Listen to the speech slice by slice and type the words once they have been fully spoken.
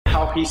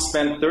how he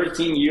spent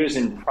 13 years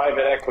in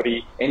private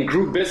equity and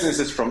grew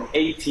businesses from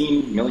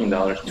 $18 million to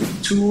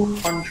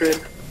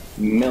 $200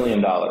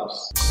 million.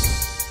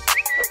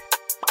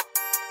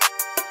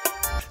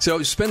 So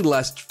I spent the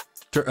last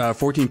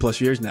 14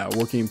 plus years now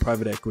working in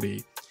private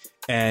equity,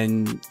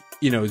 and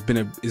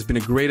it's been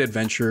a great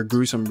adventure.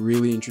 Grew some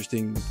really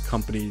interesting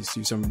companies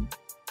to some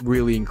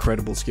really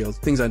incredible scales,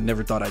 things I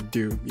never thought I'd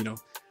do,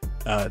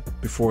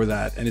 before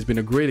that, and it's been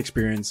a great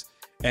experience.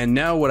 And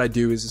now what I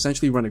do is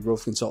essentially run a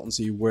growth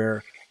consultancy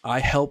where I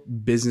help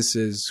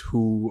businesses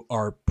who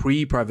are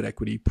pre-private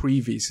equity,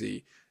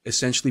 pre-VC,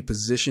 essentially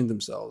position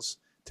themselves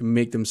to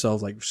make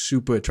themselves like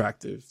super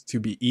attractive to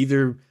be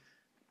either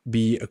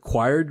be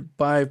acquired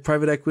by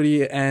private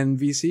equity and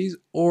VCs,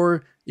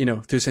 or,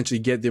 to essentially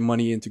get their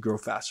money in to grow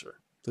faster.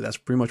 So that's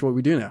pretty much what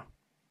we do now.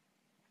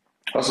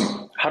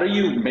 Awesome. How do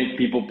you make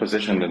people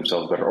position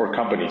themselves better, or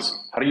companies?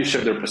 How do you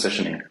shift their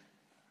positioning?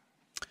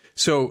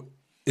 So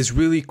it's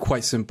really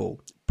quite simple.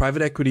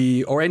 Private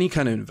equity or any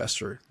kind of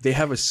investor, they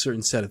have a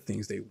certain set of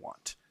things they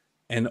want.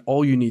 And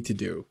all you need to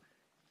do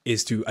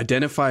is to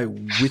identify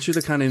which are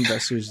the kind of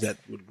investors that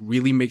would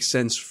really make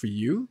sense for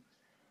you,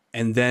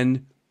 and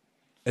then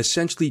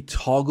essentially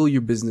toggle your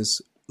business,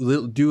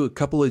 do a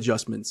couple of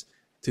adjustments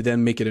to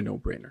then make it a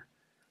no-brainer,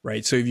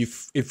 right? So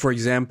if for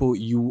example,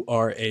 you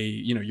are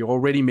you're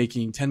already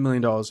making $10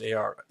 million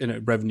AR in a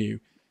revenue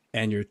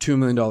and you're $2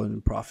 million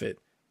in profit,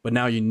 but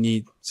now you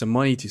need some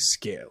money to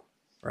scale,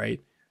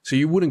 right? So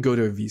you wouldn't go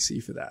to a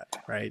VC for that,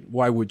 right?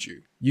 Why would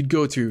you? You'd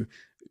go to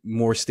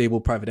more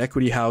stable private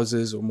equity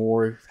houses or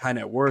more high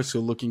net worth, so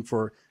looking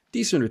for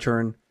decent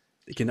return.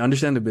 They can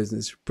understand the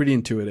business, pretty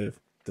intuitive.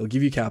 They'll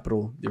give you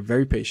capital. They're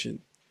very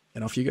patient,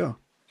 and off you go.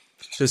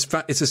 So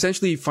it's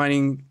essentially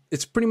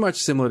it's pretty much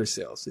similar to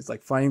sales. It's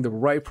like finding the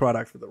right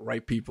product for the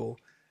right people,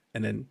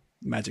 and then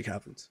magic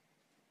happens.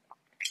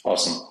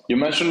 Awesome. You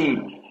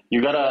mentioned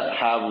you gotta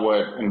have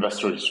what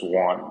investors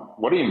want.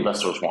 What do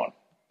investors want?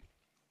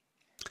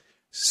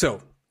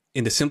 So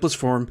in the simplest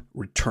form,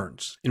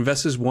 returns.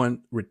 Investors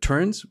want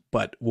returns,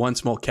 but one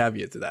small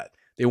caveat to that.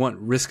 They want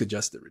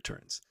risk-adjusted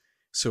returns.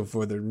 So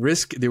for the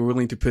risk they're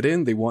willing to put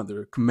in, they want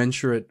the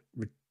commensurate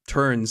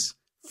returns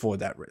for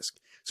that risk.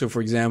 So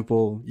for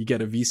example, you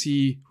get a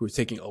VC who's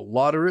taking a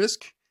lot of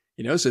risk,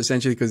 so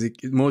essentially because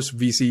most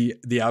VC,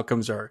 the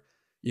outcomes are,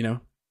 the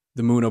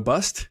moon or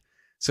bust.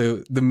 So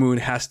the moon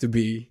has to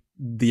be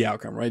the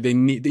outcome, right? They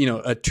need,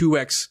 a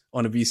 2x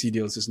on a VC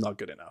deal is just not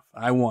good enough.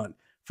 I want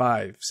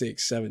 5,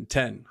 6, 7,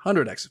 10,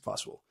 100x if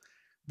possible.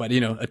 But, a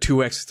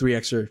 2x,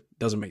 3xer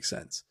doesn't make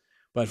sense.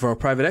 But for a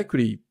private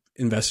equity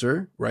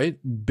investor, right,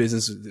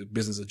 business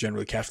is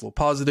generally cash flow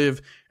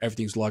positive.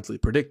 Everything's largely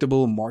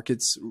predictable.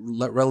 Markets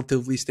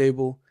relatively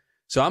stable.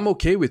 So I'm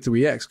okay with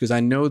 3x because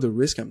I know the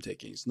risk I'm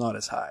taking is not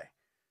as high.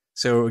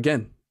 So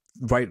again,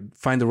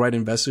 find the right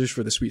investors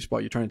for the sweet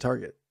spot you're trying to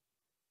target.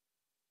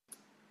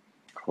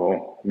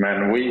 Cool,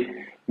 man.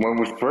 When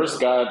we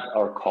first got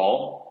our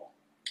call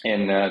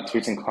in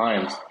Tweets and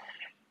Clients,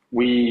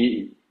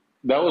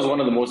 that was one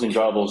of the most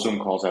enjoyable Zoom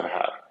calls I've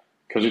had,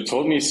 because you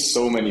told me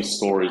so many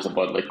stories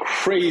about like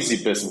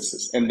crazy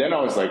businesses. And then I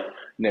was like,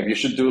 Nev, you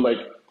should do like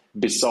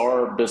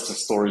bizarre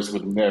business stories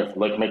with Nev,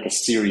 like make a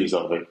series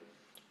of it.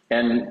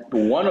 And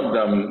one of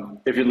them,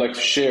 if you'd like to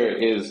share,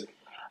 is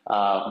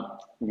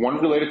one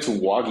related to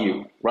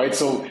Wagyu, right?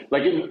 So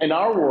like in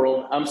our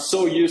world, I'm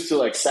so used to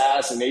like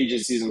SaaS and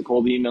agencies and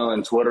cold email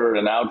and Twitter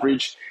and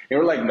outreach. And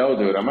we're like, no,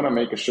 dude, I'm going to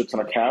make a shit ton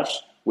of cash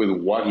with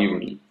Wagyu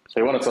meat. So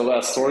you want to tell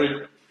that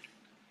story?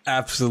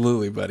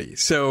 Absolutely, buddy.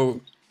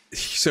 So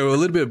a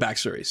little bit of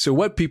backstory. So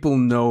what people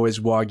know as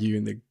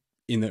Wagyu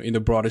in the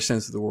broader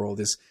sense of the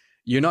world is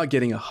you're not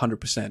getting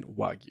 100%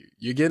 Wagyu.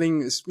 You're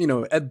getting,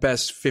 at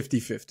best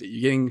 50-50.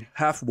 You're getting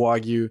half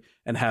Wagyu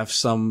and half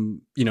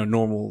some,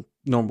 normal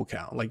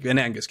cow, like an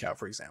Angus cow,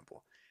 for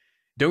example.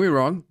 Don't get me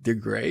wrong, they're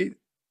great.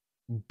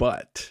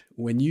 But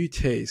when you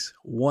taste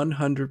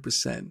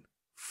 100%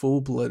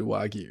 full-blood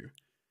Wagyu,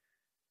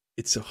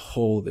 it's a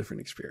whole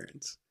different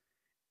experience.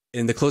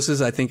 And the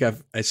closest I think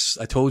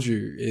I told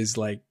you is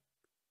like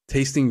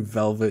tasting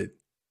velvet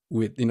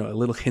with, a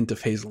little hint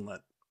of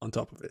hazelnut on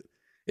top of it.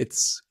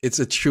 It's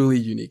a truly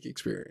unique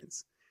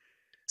experience.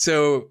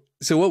 So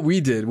what we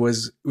did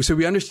was,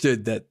 we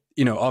understood that,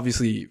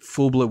 obviously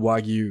full-blood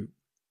Wagyu,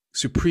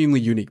 supremely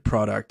unique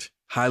product,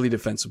 highly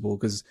defensible,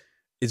 because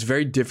it's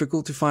very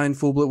difficult to find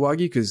full-blood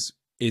Wagyu because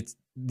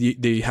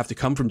they have to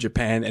come from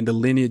Japan and the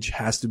lineage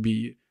has to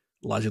be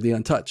largely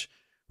untouched.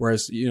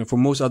 Whereas, for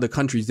most other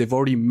countries, they've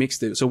already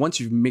mixed it. So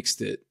once you've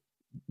mixed it,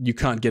 you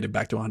can't get it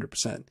back to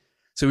 100%.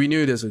 So we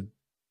knew there's a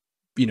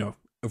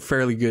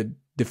fairly good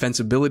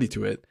defensibility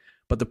to it.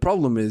 But the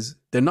problem is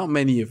there are not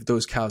many of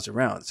those cows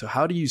around. So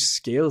how do you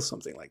scale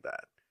something like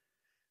that?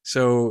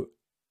 So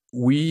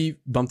we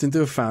bumped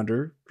into a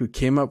founder who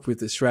came up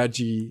with a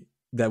strategy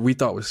that we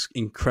thought was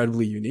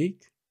incredibly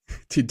unique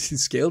to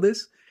scale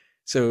this.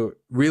 So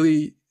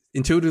really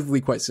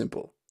intuitively quite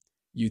simple.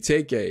 You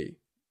take a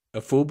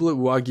full-blood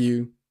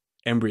Wagyu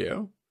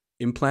embryo,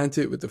 implant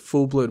it with a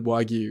full-blood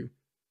Wagyu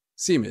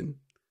semen,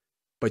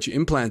 but you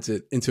implant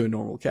it into a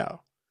normal cow.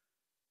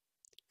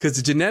 because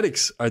the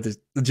genetics are the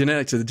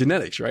genetics are the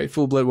genetics, right?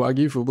 Full blood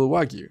Wagyu, full blood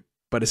Wagyu.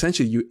 But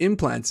essentially, you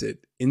implant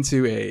it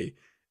into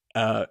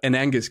an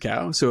Angus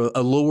cow, so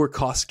a lower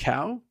cost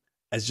cow,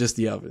 as just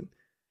the oven.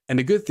 And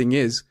the good thing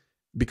is,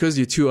 because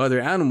your two other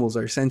animals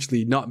are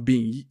essentially not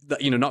being,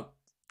 not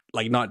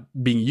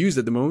being used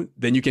at the moment,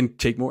 then you can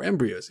take more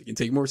embryos, you can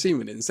take more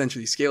semen, and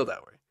essentially scale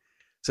that way.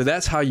 So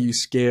that's how you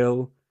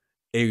scale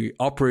a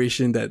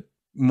operation that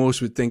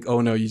most would think,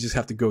 oh no, you just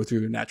have to go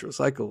through a natural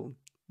cycle.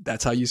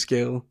 That's how you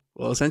scale.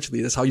 Well,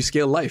 essentially, that's how you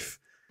scale life.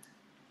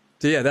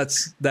 So yeah,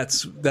 that's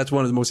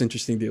one of the most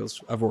interesting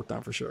deals I've worked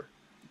on for sure.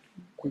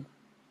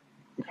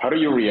 How do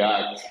you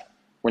react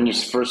when you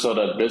first saw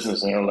that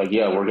business and you're like,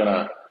 yeah, we're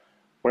gonna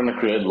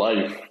create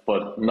life,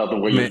 but not the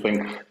way you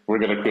think we're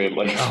gonna create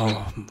life?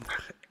 Oh,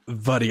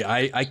 buddy,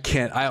 I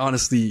can't. I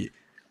honestly.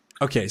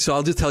 Okay, so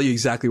I'll just tell you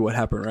exactly what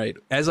happened. Right,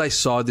 as I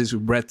saw this,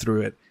 read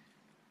through it,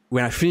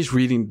 when I finished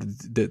reading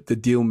the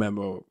deal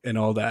memo and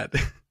all that,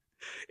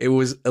 it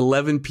was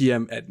 11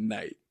 p.m. at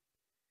night.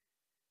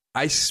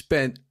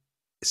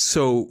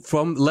 So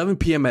from 11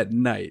 p.m. at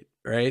night,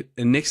 right?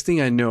 The next thing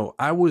I know,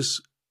 I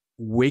was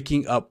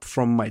waking up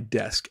from my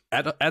desk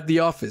at the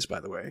office, by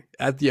the way,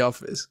 at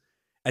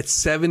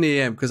 7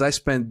 a.m. because I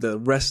spent the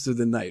rest of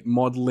the night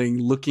modeling,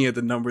 looking at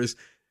the numbers,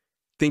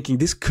 thinking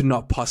this could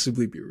not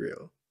possibly be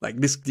real. Like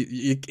this,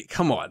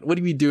 come on, what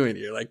are we doing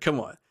here? Like, come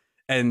on.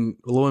 And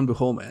lo and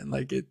behold, man,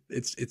 like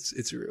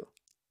it's real.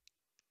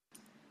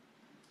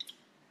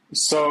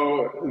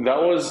 So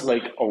that was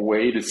like a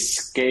way to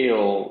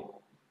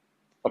scale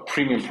a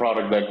premium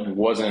product that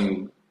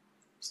wasn't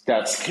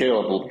that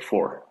scalable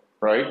before,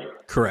 right?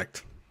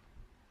 Correct.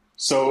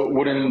 So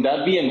wouldn't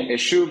that be an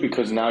issue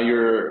because now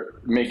you're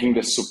making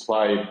the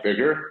supply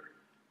bigger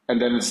and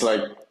then it's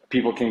like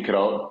people can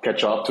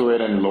catch up to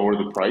it and lower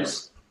the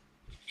price?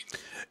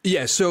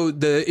 Yeah, so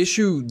the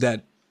issue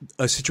that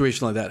a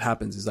situation like that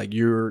happens is like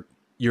you're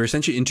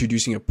essentially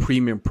introducing a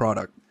premium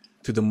product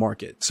to the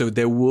market. So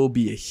there will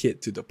be a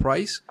hit to the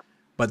price,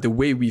 but the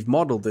way we've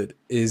modeled it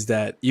is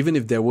that even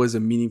if there was a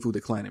meaningful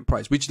decline in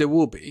price, which there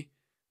will be,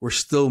 we're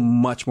still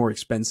much more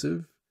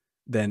expensive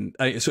than,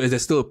 so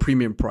there's still a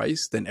premium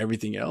price than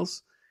everything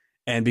else.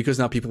 And because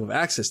now people have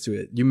access to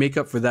it, you make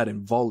up for that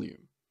in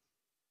volume,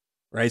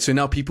 right? So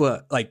now people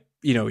are like,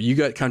 you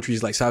got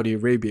countries like Saudi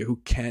Arabia who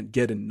can't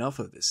get enough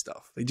of this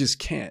stuff. They just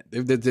can't.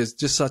 There's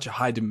just such a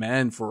high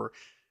demand for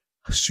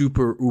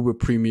super uber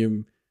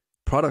premium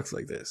products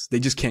like this. They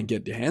just can't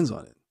get their hands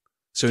on it.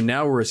 So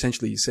now we're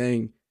essentially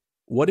saying,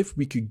 what if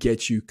we could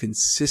get you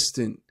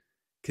consistent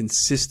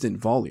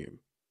volume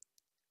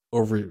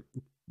over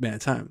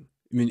time?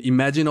 I mean,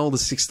 imagine all the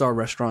 6-star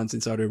restaurants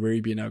in Saudi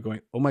Arabia now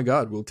going, oh my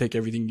God, we'll take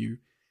everything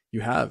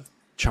you have.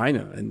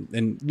 China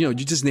and you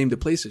just name the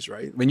places,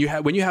 right? When you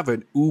have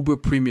an uber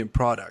premium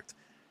product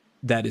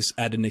that is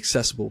at an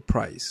accessible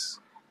price,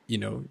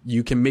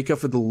 you can make up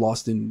for the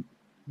lost in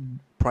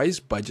price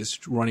by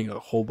just running a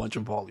whole bunch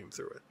of volume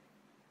through it.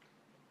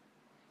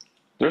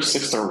 There's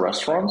 6-star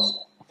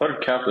restaurants? I thought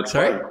it capped at 5.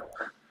 Sorry?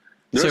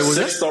 There's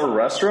 6-star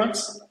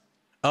restaurants?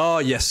 Oh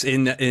yes,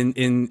 in I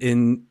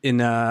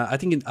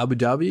think in Abu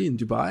Dhabi, in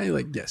Dubai,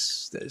 like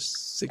yes, there's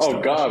 6-star.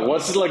 Oh God,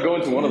 what's it like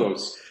going to one of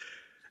those?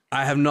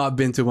 I have not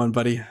been to one,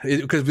 buddy,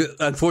 because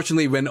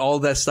unfortunately, when all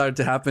that started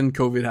to happen,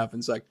 COVID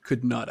happened, so I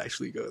could not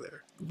actually go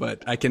there.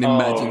 But I can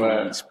imagine.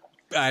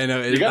 I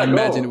know.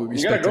 Imagine it would be.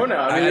 You gotta go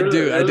now. I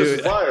do. You're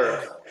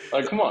supplier.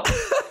 Like, come on.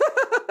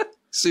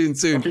 soon,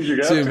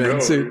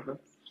 man.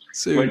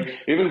 Soon. Like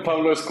even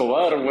Pablo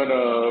Escobar went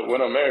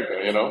America,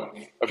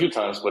 a few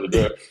times, but he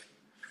did.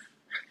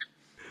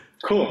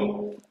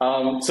 Cool.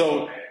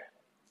 So,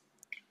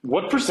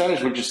 what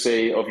percentage would you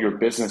say of your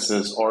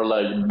businesses are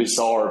like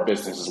bizarre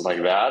businesses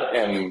like that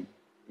and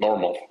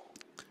normal?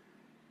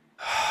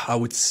 I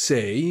would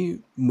say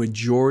I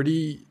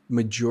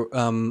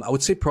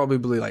would say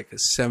probably like a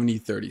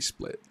 70-30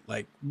 split,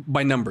 like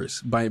by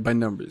numbers,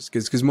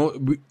 because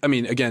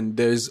again,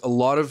 there's a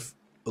lot of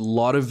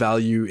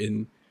value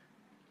in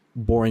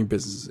boring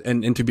businesses,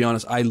 and to be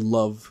honest, I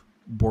love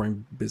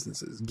boring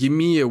businesses. Give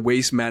me a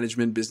waste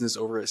management business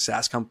over a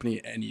SaaS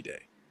company any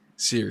day.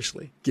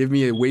 Seriously, give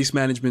me a waste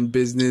management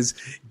business.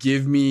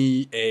 Give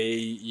me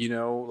a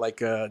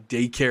like a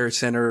daycare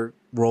center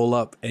roll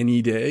up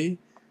any day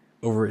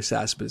over a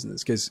SaaS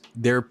business, because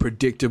they're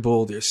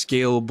predictable, they're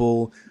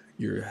scalable,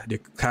 the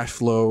cash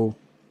flow,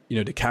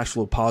 the cash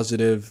flow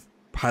positive,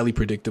 highly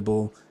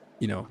predictable,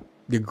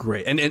 they're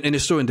great. And they're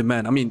so in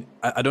demand. I mean,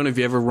 I don't know if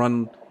you ever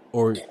run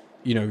or, if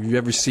you've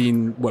ever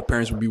seen what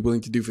parents would be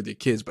willing to do for their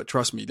kids, but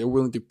trust me, they're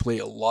willing to pay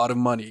a lot of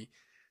money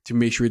to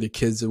make sure the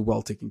kids are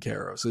well taken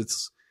care of. So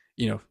it's,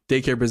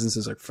 daycare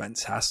businesses are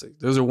fantastic.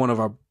 Those are one of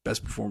our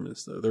best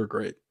performers. They're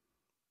great.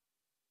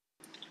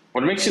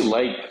 What makes you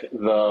like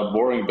the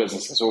boring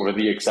businesses over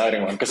the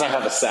exciting one? Because I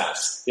have a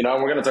SaaS, we're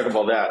going to talk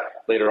about that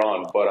later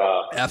on,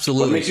 but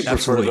absolutely. What makes you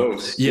prefer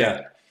those?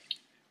 Yeah.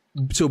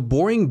 So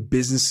boring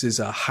businesses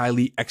are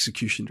highly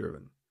execution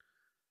driven.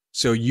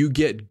 So you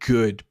get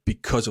good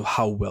because of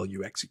how well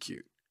you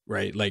execute,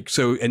 right? Like,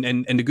 so,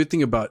 and the good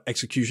thing about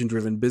execution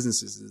driven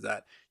businesses is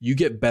that you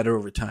get better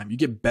over time. You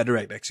get better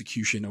at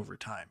execution over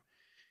time.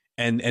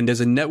 And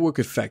there's a network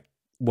effect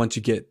once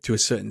you get to a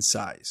certain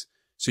size.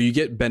 So you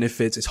get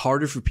benefits. It's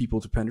harder for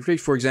people to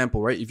penetrate. For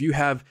example, right? If you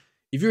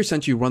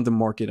essentially run the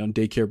market on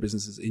daycare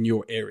businesses in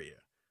your area,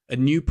 a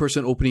new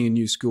person opening a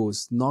new school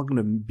is not going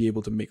to be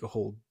able to make a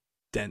whole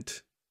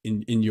dent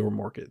in your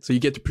market. So you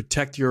get to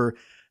protect your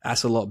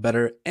ass a lot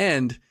better.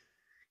 And,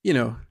 you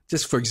know,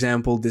 just for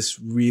example, this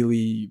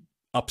really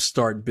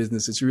upstart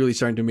business is really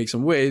starting to make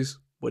some waves.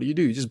 What do?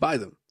 You just buy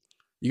them.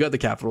 You got the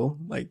capital.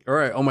 Like, all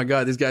right, oh my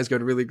God, this guy's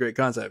got a really great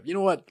concept. You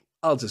know what?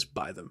 I'll just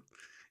buy them.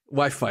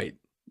 Why fight?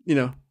 You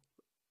know,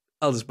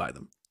 I'll just buy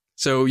them.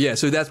 So yeah,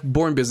 so that's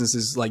born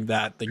businesses like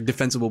that, like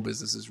defensible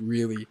businesses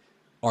really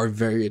are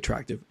very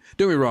attractive.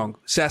 Don't get me wrong,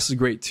 SaaS is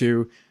great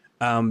too.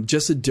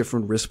 Just a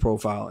different risk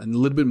profile and a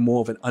little bit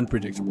more of an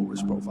unpredictable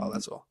risk profile.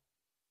 That's all.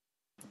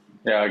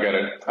 Yeah, I get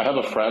it. I have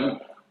a friend.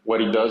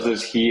 What he does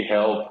is he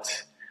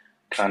helped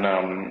kind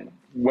of,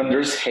 when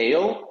there's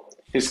hail,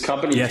 his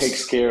company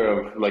takes care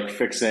of like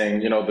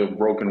fixing, you know, the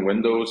broken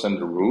windows and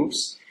the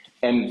roofs.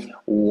 And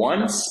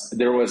once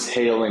there was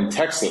hail in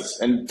Texas,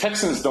 and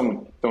Texans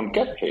don't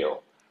get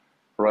hail,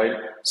 right?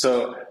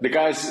 So the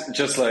guy's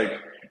just like,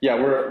 yeah,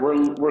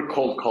 we're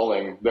cold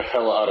calling the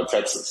hell out of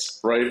Texas,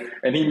 right?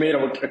 And he made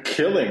a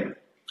killing.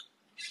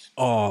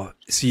 Oh,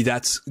 see,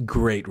 that's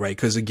great, right?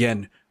 Because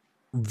again,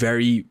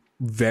 very,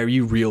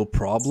 very real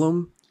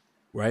problem,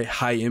 right?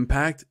 High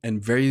impact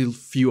and very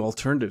few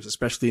alternatives,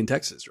 especially in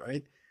Texas,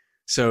 right?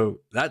 So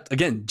that,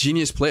 again,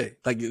 genius play.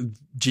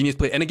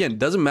 And again,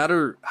 doesn't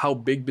matter how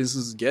big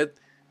businesses get,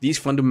 these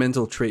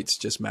fundamental traits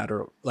just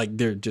matter. Like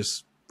they're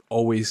just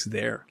always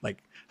there.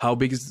 Like how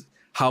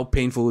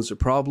painful is the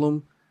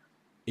problem?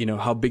 You know,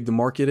 how big the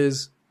market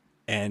is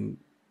and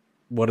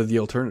what are the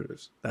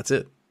alternatives? That's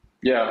it.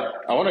 Yeah,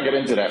 I want to get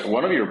into that.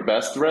 One of your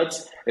best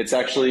threads, it's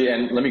actually,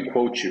 and let me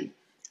quote you,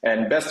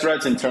 and best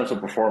threads in terms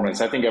of performance.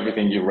 I think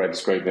everything you read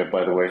is great,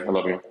 by the way. I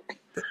love you.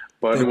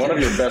 But one of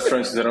your best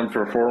threads in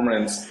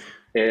performance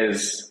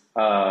is,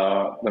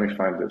 let me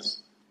find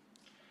this.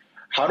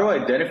 How to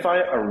identify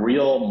a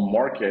real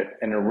market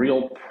and a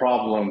real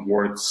problem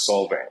worth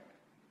solving.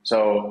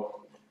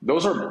 So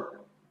those are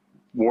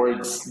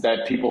words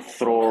that people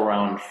throw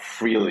around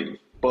freely,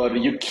 but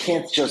you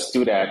can't just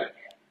do that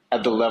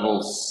at the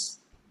levels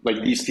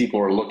like these people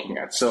are looking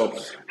at. So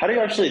how do you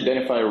actually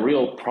identify a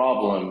real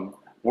problem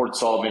worth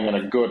solving in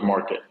a good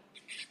market?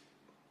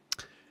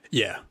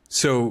 Yeah.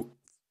 So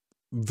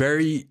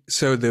the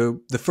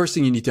first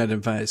thing you need to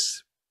identify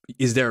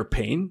is there a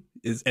pain?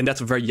 And that's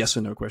a very yes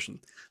or no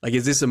question. Like,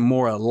 is this a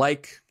more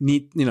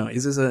need, you know,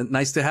 is this a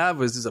nice to have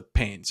or is this a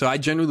pain? So I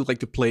generally like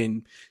to play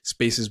in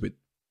spaces with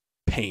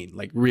pain,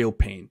 like real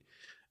pain.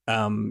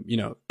 You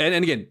know, and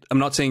again, I'm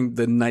not saying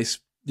the nice,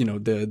 you know,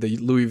 the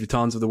Louis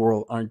Vuittons of the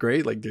world aren't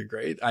great. Like they're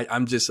great.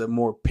 I'm just a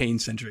more pain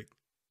centric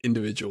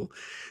individual.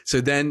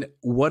 So then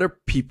what are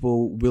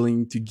people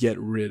willing to get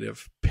rid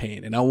of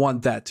pain? And I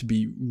want that to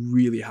be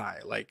really high.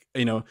 Like,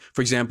 you know,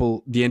 for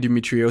example, the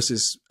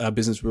endometriosis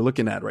business we're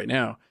looking at right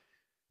now,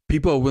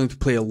 people are willing to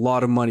pay a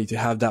lot of money to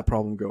have that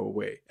problem go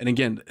away. And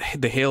again,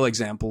 the hail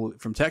example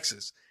from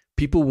Texas,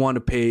 people want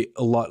to pay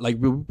a lot, like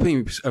we're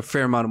paying a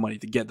fair amount of money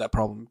to get that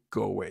problem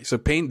go away. So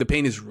the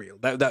pain is real,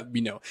 that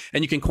we know.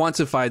 And you can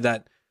quantify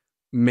that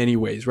many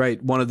ways, right?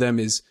 One of them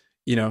is,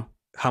 you know,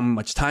 how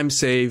much time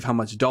saved, how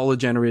much dollar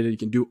generated. You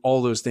can do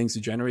all those things to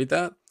generate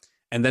that.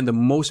 And then the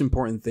most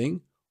important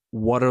thing,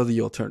 what are the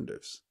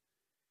alternatives?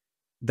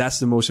 That's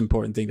the most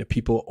important thing that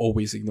people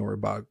always ignore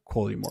about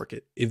quality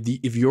market.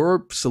 If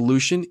your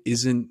solution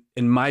isn't,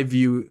 in my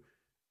view,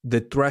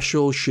 the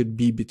threshold should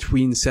be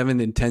between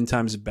 7 and 10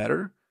 times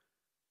better,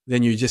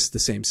 then you're just the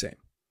same.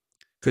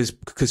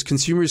 Because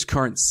consumers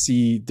can't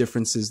see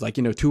differences like,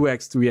 you know,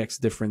 2x, 3x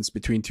difference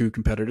between two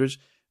competitors.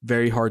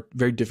 Very hard,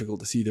 very difficult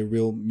to see the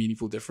real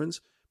meaningful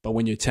difference. But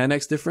when you're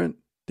 10x different,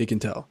 they can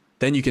tell.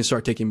 Then you can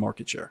start taking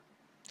market share.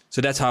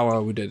 So that's how I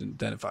would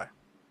identify.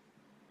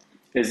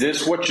 Is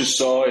this what you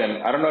saw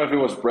in, I don't know if it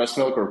was breast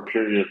milk or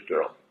period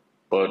girl,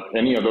 but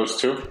any of those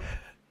two?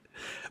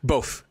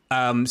 Both.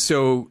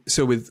 So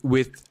with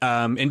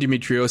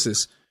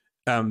endometriosis,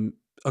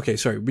 okay,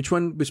 sorry, which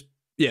one was,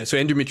 yeah, so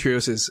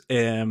endometriosis,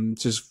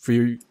 just for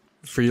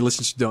your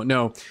listeners who don't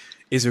know,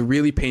 is a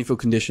really painful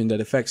condition that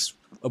affects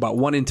about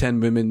 1 in 10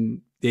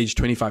 women aged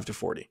 25 to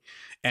 40.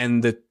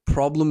 And the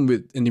problem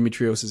with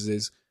endometriosis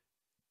is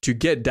to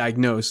get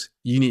diagnosed,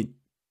 you need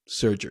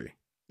surgery,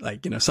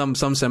 like, you know, some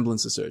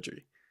semblance of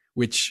surgery,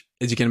 which,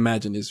 as you can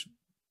imagine, is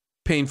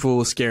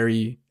painful,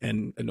 scary,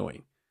 and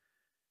annoying.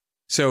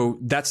 So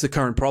that's the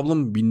current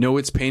problem. We know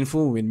it's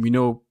painful, and we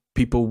know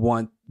people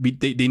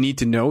they need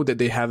to know that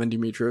they have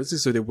endometriosis,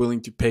 so they're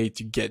willing to pay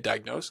to get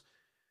diagnosed.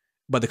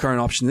 But the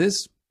current option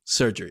is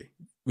surgery,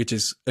 which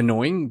is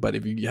annoying, but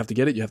if you have to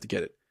get it, you have to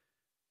get it.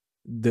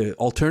 The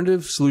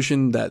alternative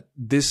solution that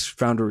this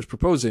founder is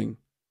proposing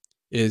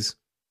is,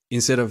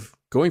 instead of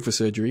going for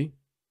surgery,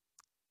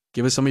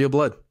 give us some of your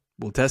blood.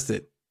 We'll test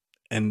it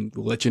and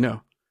we'll let you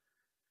know.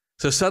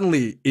 So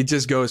suddenly it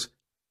just goes,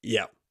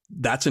 yeah,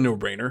 that's a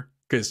no-brainer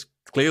because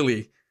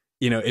clearly,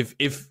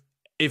 if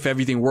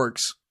everything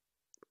works,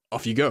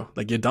 off you go.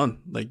 Like you're done.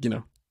 Like,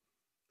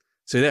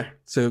 so there.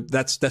 So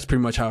that's pretty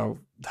much how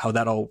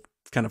that all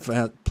kind of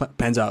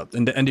pans out.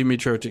 And the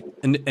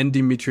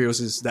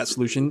endometriosis, that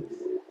solution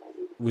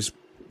was,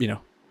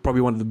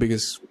 probably one of the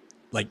biggest,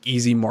 like,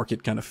 easy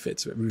market kind of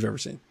fits that we've ever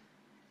seen.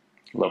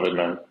 Love it,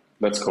 man.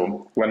 That's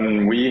cool.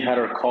 When we had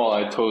our call,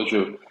 I told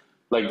you,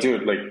 like,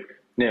 dude, like,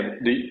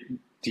 Niv,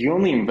 do you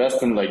only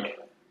invest in like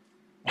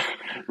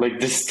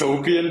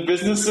dystopian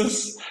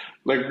businesses?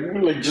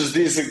 Like just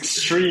these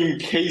extreme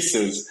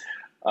cases.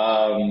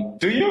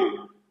 Do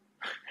you?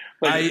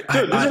 Like,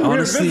 dude, these are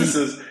honestly, weird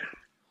businesses.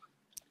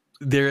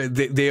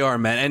 They are,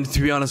 man. And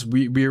to be honest,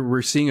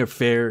 we're seeing a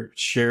fair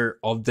share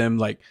of them,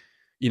 like,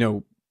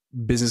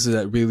 businesses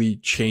that really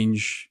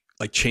change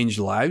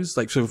lives.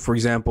 Like, so for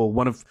example,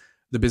 one of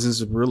the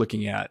businesses we're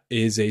looking at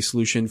is a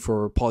solution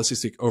for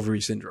polycystic ovary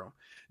syndrome.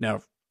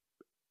 Now,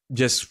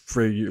 just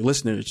for your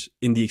listeners,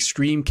 in the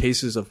extreme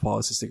cases of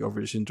polycystic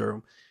ovary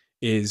syndrome,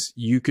 is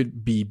you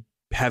could be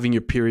having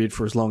your period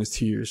for as long as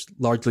 2 years,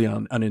 largely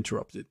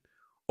uninterrupted,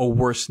 or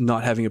worse,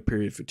 not having a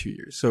period for 2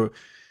 years. So,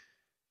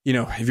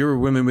 if you're a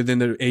woman within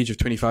the age of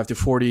 25 to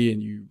 40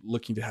 and you're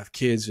looking to have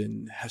kids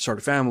and start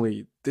a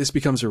family, this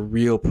becomes a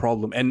real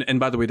problem. And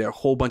by the way, there are a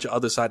whole bunch of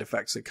other side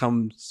effects that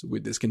comes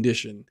with this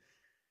condition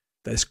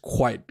that's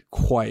quite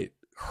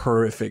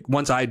horrific.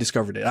 Once I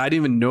discovered it, I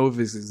didn't even know of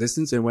its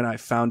existence. And when I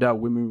found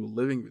out women were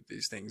living with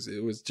these things,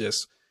 it was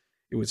just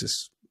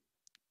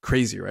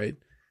crazy, right?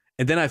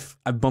 And then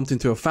I bumped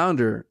into a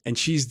founder, and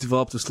she's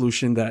developed a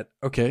solution that,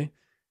 okay,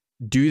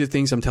 do the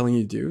things I'm telling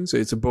you to do. So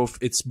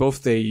it's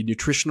both a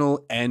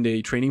nutritional and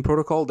a training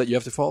protocol that you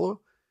have to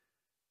follow.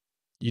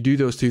 You do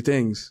those two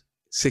things,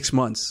 6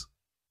 months,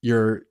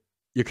 your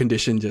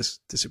condition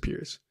just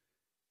disappears,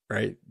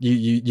 right?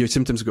 Your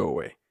symptoms go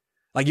away.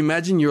 Like,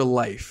 imagine your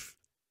life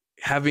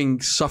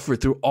having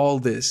suffered through all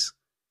this,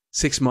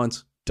 6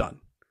 months, done.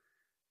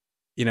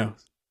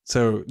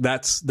 So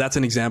that's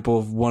an example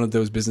of one of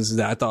those businesses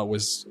that I thought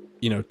was,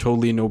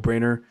 totally a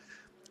no-brainer.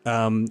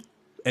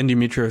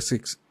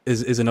 Endometriosis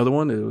is another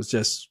one. It was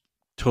just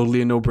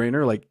totally a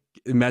no-brainer. Like,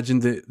 imagine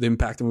the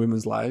impact on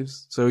women's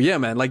lives. So yeah,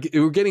 man, like,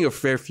 we're getting a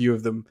fair few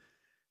of them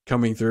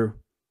coming through.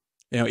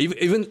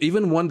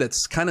 Even one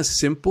that's kind of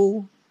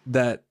simple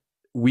that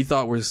we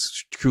thought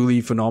was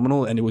truly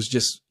phenomenal, and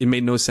it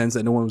made no sense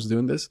that no one was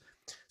doing this.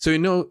 So,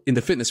 in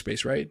the fitness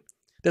space, right?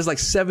 There's like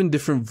 7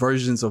 different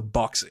versions of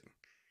boxing.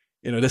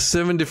 There's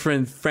 7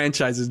 different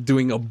franchises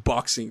doing a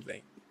boxing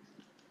thing.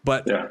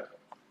 But yeah.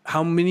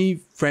 How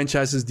many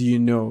franchises do you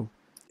know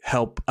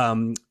help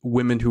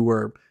women who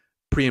are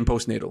pre and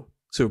postnatal?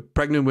 So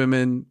pregnant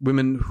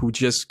women who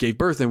just gave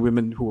birth, and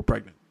women who were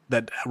pregnant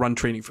that run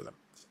training for them.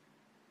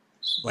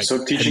 Like,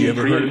 so teaching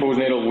pre and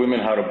postnatal women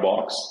how to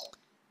box?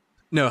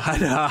 No,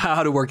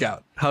 how to work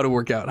out, how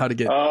to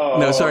get. Oh,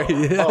 no, sorry,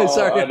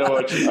 sorry. I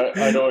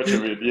know what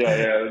you mean.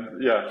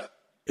 Yeah.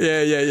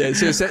 Yeah.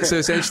 So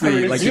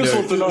essentially, it's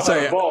useful to know how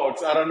to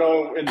box. I don't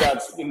know in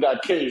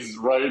that case,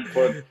 right?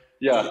 But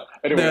yeah.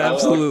 Anyway, no,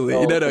 absolutely.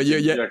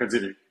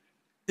 Continue.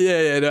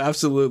 Yeah. No,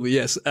 absolutely.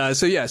 Yes.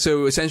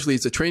 So essentially,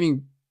 it's a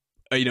training,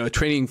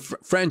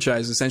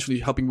 franchise, essentially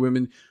helping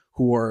women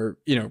who are,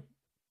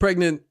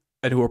 pregnant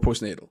and who are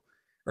postnatal,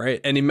 right?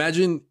 And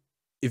imagine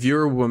if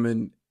you're a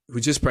woman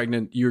who's just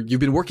pregnant, you've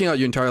been working out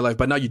your entire life,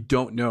 but now you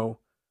don't know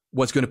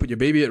what's going to put your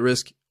baby at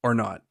risk or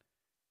not.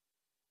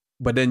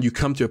 But then you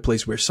come to a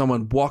place where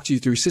someone walks you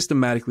through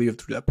systematically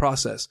through that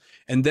process.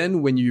 And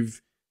then when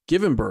you've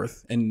given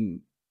birth,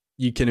 and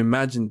you can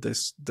imagine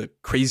the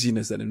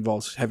craziness that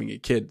involves having a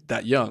kid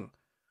that young.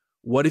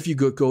 What if you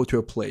go to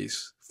a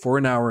place for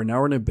an hour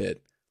and a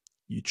bit,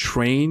 you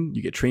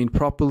get trained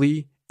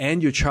properly,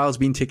 and your child's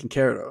being taken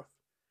care of?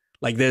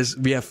 Like,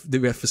 we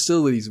have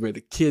facilities where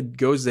the kid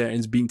goes there and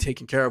is being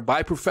taken care of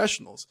by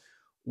professionals,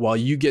 while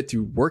you get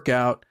to work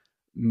out,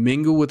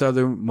 mingle with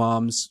other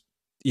moms,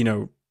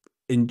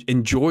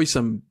 enjoy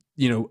some,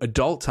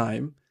 adult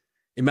time.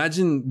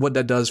 Imagine what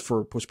that does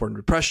for postpartum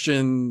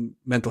depression,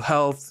 mental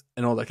health,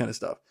 and all that kind of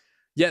stuff.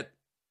 Yet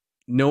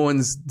no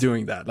one's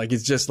doing that. Like,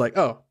 it's just like,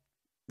 and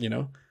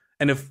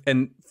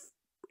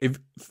if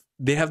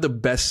they have the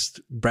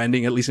best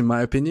branding, at least in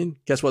my opinion,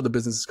 guess what the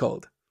business is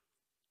called?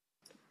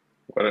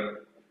 What?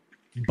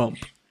 Bump.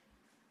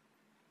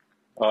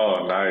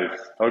 Oh, nice.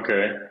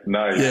 Okay.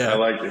 Nice. Yeah. I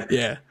like it.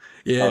 Yeah.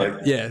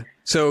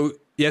 So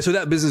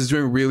that business is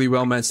doing really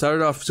well, man.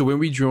 Started off, so when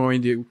we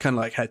joined, it kind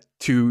of like had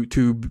two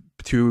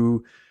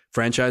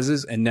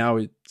franchises, and now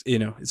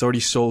it's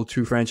already sold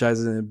 2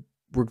 franchises, and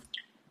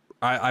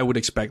I would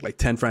expect like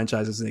 10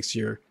 franchises next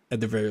year at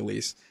the very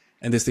least.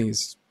 And this thing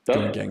is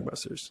doing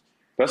gangbusters.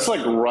 That's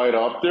like right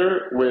up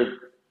there with,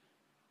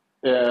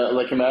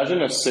 like,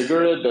 imagine a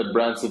cigarette that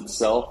brands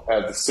itself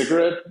as a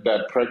cigarette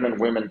that pregnant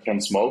women can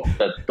smoke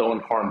that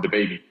don't harm the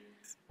baby.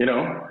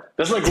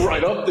 That's like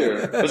right up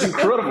there. That's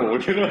incredible. I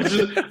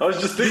was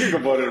just thinking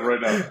about it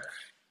right now.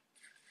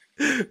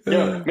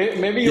 Yeah,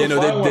 maybe you'll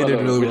find one of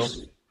those. Really well.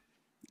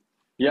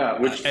 Yeah,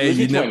 which Hey,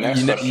 leads me to my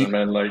next question,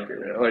 man.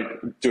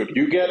 Dude,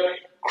 you get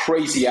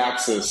crazy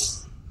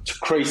access to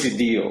crazy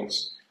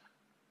deals,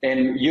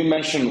 and you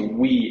mentioned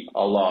we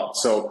a lot.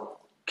 So,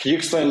 can you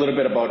explain a little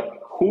bit about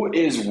who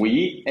is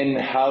we and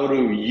how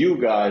do you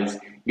guys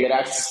get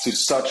access to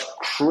such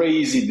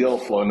crazy deal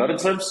flow? Not in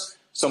terms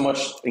so much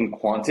in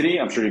quantity,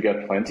 I'm sure you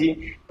get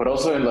plenty, but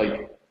also in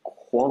like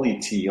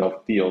quality of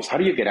deals. How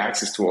do you get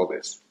access to all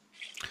this?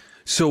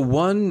 So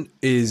one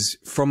is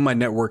from my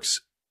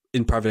networks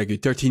in private equity,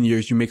 13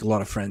 years, you make a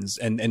lot of friends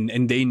and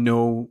they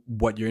know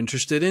what you're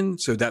interested in.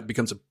 So that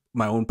becomes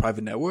my own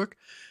private network.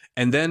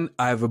 And then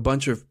I have a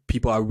bunch of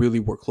people I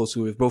really work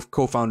closely with, both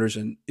co-founders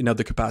and in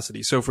other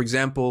capacities. So for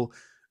example,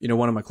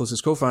 one of my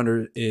closest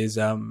co-founders is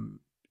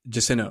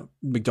Jacinta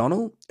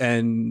McDonald.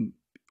 And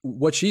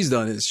what she's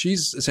done is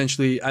she's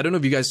essentially, I don't know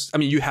if you guys, I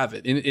mean, you have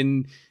it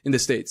in the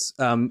States,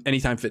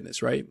 Anytime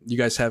Fitness, right? You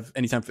guys have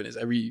Anytime Fitness,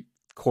 every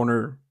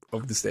corner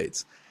of the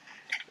States,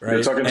 right?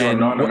 You're talking to a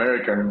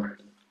non-American.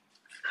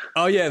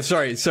 Oh yeah,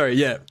 sorry,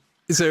 yeah.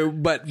 So,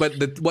 what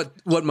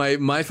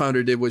my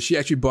founder did was she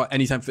actually brought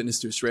Anytime Fitness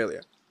to Australia.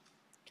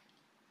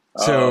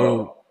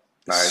 So,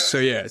 nice. So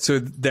yeah, so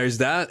there's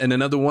that, and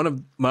another one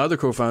of my other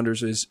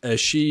co-founders is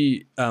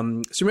she.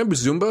 So remember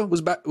Zumba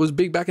was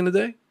big back in the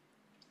day.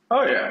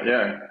 Oh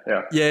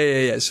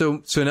yeah.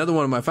 So another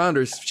one of my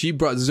founders, she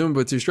brought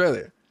Zumba to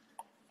Australia.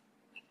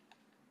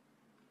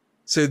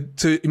 So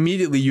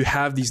immediately you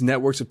have these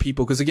networks of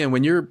people, because again,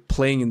 when you're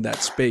playing in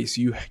that space,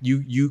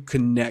 you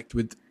connect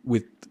with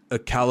a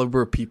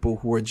caliber of people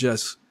who are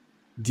just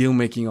deal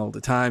making all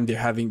the time.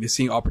 They're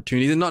seeing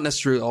opportunities. They're not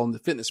necessarily all in the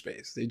fitness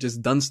space. They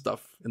just done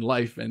stuff in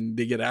life and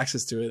they get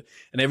access to it.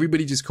 And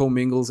everybody just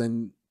commingles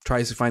and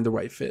tries to find the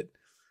right fit.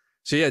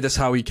 So yeah, that's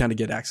how we kind of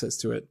get access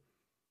to it.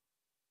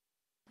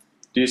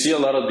 Do you see a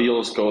lot of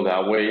deals go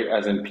that way,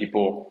 as in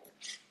people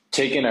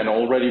taking an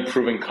already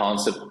proven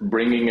concept,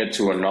 bringing it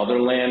to another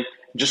land,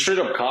 just straight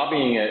up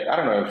copying it? I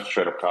don't know if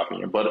straight up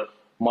copying it, but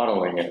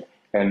modeling it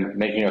and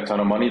making a ton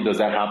of money. Does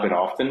that happen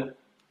often?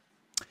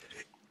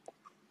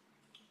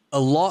 A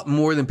lot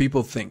more than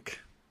people think.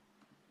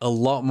 A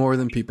lot more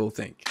than people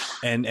think.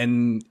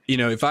 And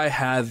if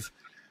I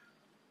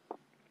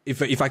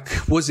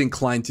was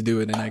inclined to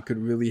do it and I could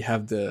really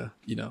have the,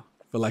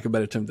 for lack of a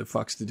better term, the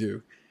fucks to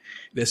do,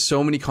 there's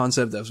so many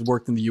concepts that have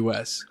worked in the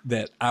US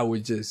that I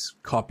would just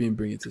copy and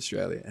bring it to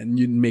Australia, and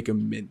you'd make a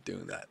mint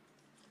doing that.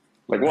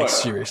 Like what? Like,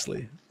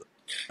 seriously.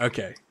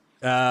 Okay.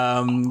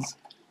 One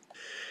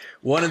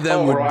of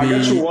them bro, would be... I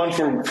got you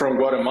one from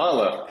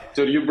Guatemala.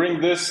 So do you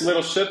bring this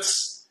little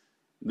shits?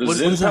 The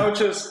Zin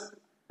pouches?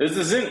 Is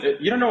the Zin...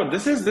 You don't know what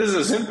this is? This is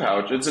a Zin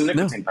pouch. It's a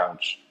nicotine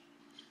pouch.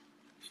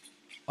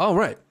 Oh,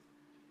 right.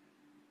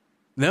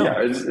 No.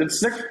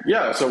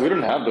 Yeah, so we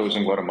don't have those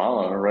in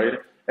Guatemala, right?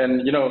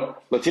 And,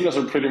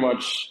 Latinos are pretty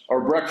much...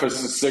 Our breakfast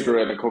is a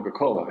cigarette and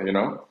Coca-Cola,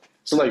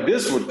 So,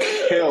 this would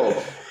kill.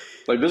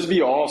 This would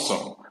be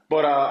awesome.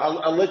 But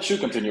I'll let you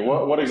continue.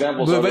 What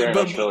examples are there in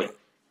Australia?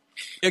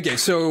 Okay,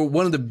 so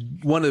one of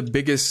the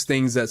biggest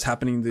things that's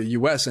happening in the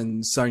US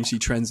and starting to see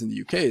trends in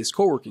the UK is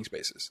co-working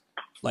spaces.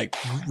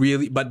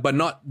 Really, but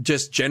not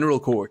just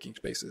general co-working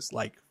spaces,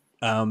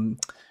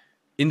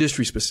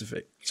 industry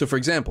specific. So for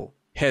example,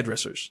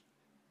 hairdressers,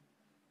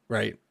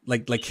 right? I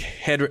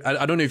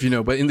don't know if you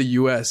know, but in the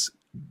US,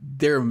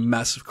 they're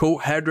massive.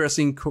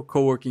 Hairdressing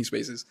co-working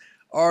spaces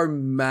are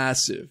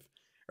massive,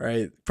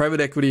 right?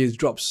 Private equity has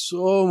dropped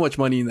so much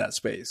money in that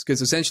space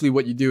because essentially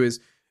what you do is,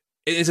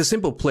 it's a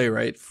simple play,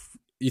 right?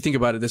 You think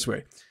about it this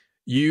way.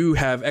 You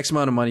have X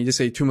amount of money, just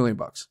say $2 million.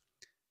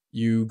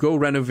 You go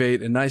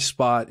renovate a nice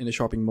spot in a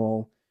shopping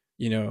mall,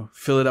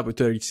 fill it up with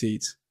 30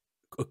 seats,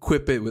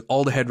 equip it with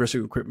all the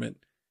hairdresser equipment,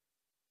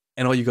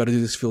 and all you got to do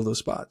is fill those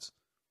spots,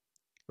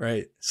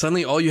 right?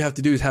 Suddenly, all you have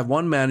to do is have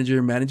one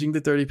manager managing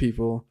the 30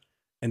 people,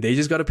 and they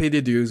just got to pay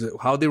their dues,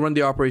 how they run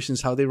the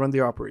operations.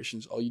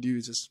 All you do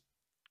is just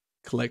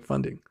collect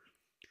funding.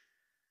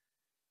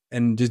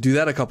 And just do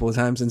that a couple of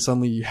times, and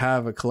suddenly you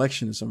have a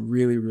collection of some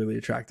really, really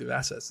attractive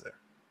assets there.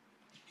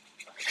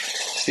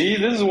 See,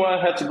 this is why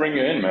I had to bring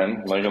you in,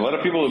 man. A lot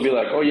of people would be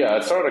like, oh yeah, I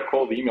started a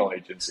cold email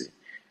agency.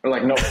 They're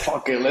like, no,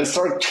 fuck it. Let's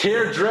start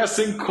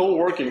hairdressing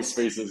co-working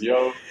spaces,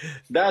 yo.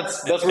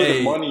 That's where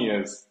the money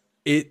is.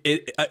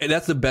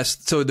 That's the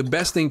best. So the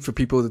best thing for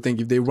people to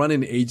think, if they run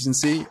an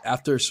agency,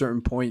 after a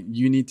certain point,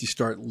 you need to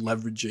start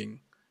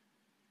leveraging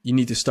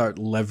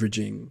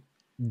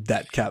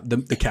that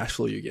the cash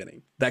flow you're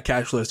getting. That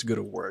cash flow has to go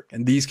to work,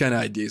 and these kind of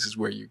ideas is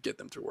where you get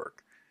them to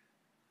work.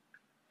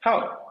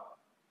 How?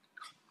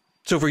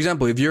 So, for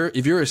example, if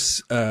you're a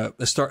start,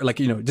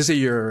 just say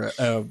you're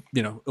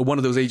one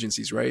of those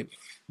agencies, right?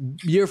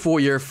 Year 4,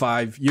 year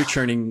 5, you're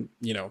churning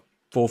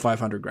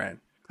 $400,000-500,000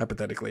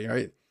 hypothetically,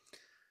 right?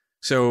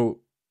 So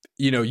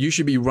you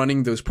should be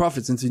running those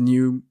profits into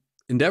new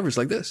endeavors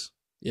like this.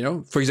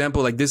 For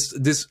example, like this.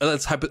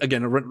 Let's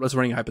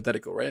running a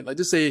hypothetical, right? Like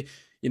just say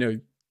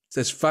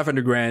says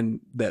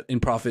 $500,000 that in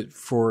profit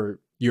for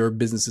your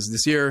businesses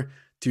this year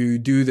to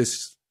do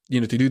this,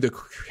 to do the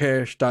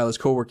hairstylist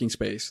co-working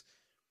space.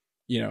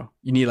 You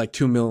need like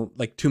 $2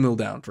 million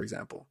down, for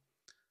example.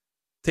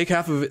 take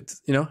half of it,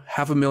 you know,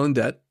 $500,000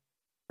 debt.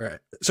 All right.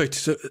 Sorry,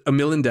 so $1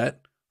 million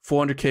debt,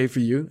 400K for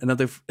you.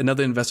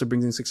 Another investor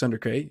brings in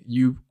 600K.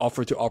 You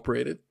offer to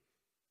operate it.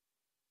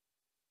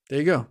 There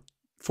you go.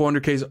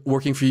 400K is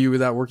working for you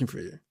without working for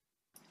you.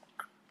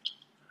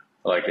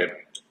 I like it.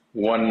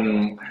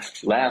 One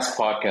last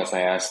podcast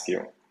I asked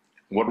you,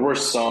 what were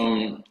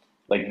some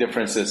like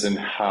differences in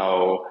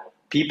how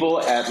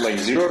people at like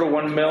 0 to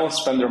 1 mil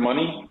spend their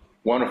money,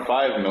 1 to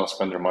 5 mil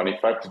spend their money,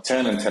 5 to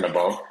 10 and 10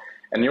 above.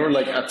 And you were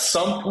like, at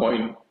some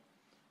point,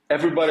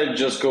 everybody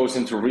just goes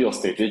into real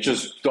estate. They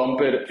just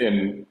dump it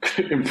in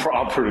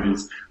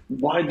properties.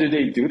 Why do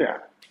they do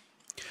that?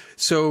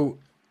 So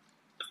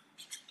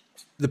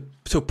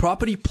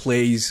property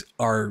plays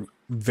are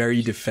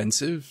very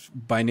defensive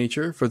by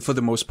nature for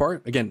the most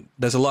part. Again,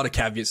 there's a lot of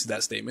caveats to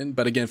that statement,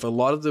 but again, for a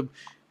lot of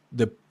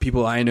the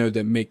people I know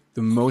that make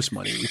the most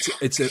money,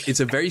 it's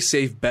a very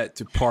safe bet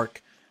to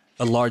park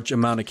a large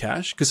amount of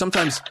cash. Because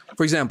sometimes,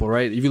 for example,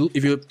 right,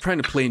 if you're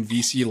trying to play in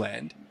VC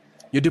land,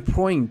 you're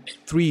deploying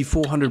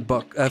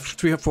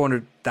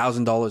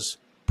 $400,000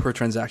 per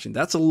transaction.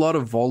 That's a lot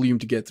of volume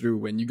to get through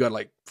when you got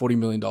like $40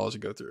 million to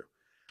go through.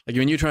 Like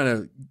when you're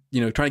trying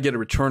to get a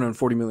return on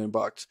 $40 million,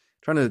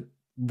 trying to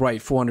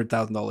write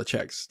 $400,000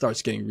 checks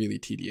starts getting really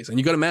tedious, and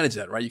you got to manage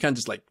that, right? You can't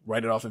just like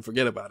write it off and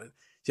forget about it.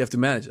 You have to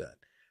manage that.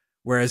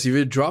 Whereas if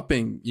you're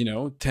dropping,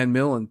 10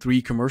 mil on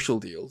 3 commercial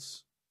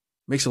deals,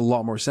 makes a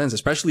lot more sense,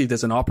 especially if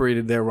there's an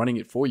operator there running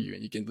it for you,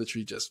 and you can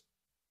literally just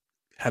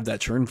have that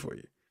churn for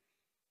you.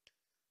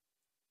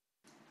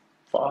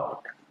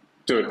 Fuck,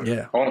 dude.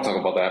 Yeah, I want to talk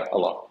about that a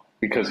lot.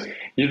 Because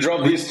you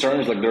drop these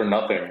terms like they're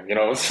nothing,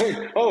 It's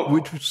like,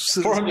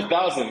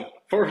 400,000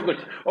 for like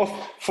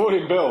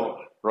 40 bill,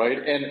 right?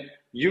 And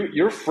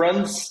you're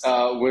friends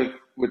with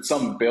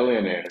some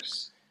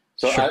billionaires,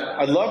 so sure.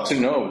 I'd love to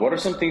know, what are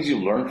some things you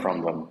learned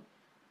from them?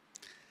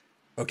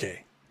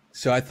 Okay,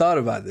 so I thought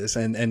about this,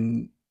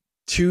 and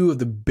 2 of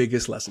the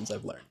biggest lessons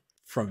I've learned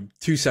from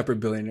 2 separate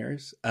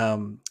billionaires.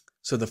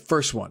 So the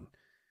first one,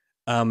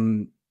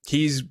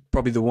 he's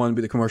probably the one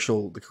with the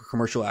commercial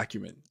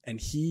acumen, and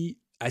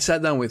I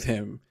sat down with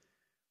him.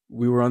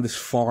 We were on this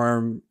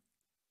farm,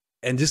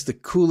 and just the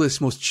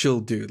coolest, most chill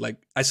dude. Like,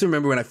 I still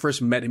remember when I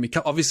first met him.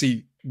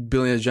 Obviously,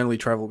 billionaires generally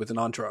travel with an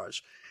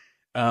entourage.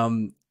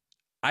 I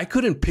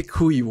couldn't pick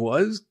who he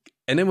was.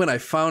 And then when I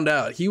found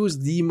out, he was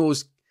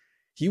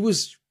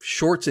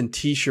shorts and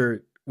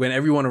t-shirt when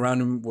everyone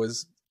around him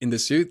was in the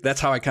suit.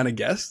 That's how I kind of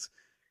guessed.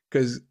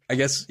 Because I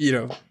guess,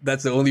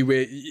 that's the only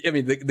way. I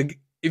mean,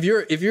 if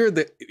you're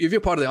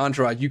part of the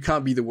entourage, you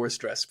can't be the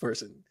worst dressed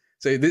person.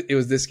 So it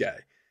was this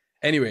guy.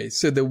 Anyway,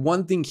 so the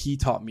one thing he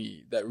taught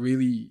me that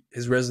really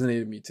has resonated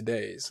with me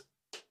today is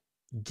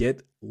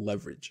get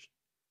leverage.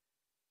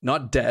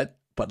 Not debt,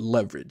 but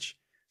leverage.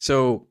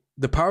 So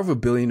the power of a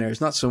billionaire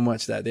is not so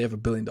much that they have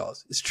 $1 billion.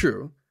 It's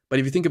true. But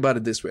if you think about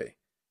it this way,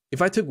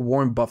 if I took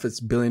Warren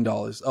Buffett's $1 billion,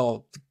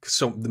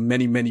 so the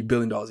many, many $1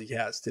 billion he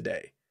has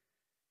today,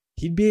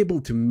 he'd be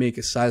able to make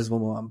a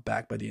sizable amount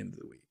back by the end of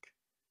the week.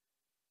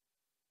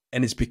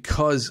 And it's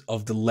because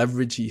of the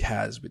leverage he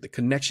has, with the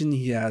connection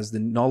he has, the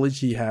knowledge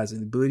he has, and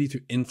the ability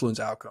to influence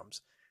outcomes.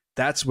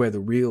 That's where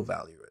the real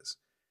value is.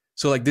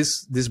 So like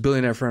this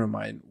billionaire friend of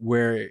mine,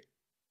 where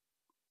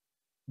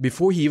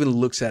before he even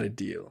looks at a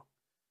deal,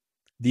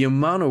 the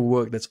amount of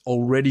work that's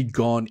already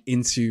gone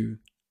into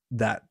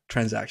that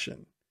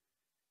transaction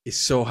is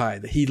so high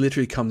that he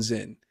literally comes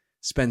in,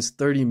 spends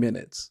 30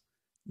 minutes,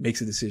 makes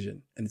a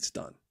decision, and it's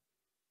done.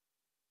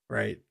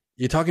 Right?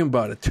 You're talking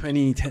about a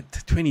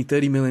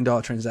 $30 million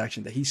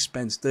transaction that he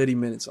spends 30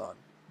 minutes on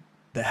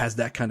that has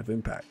that kind of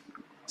impact.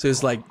 So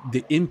it's like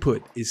the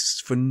input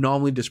is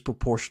phenomenally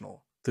disproportional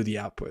to the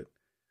output.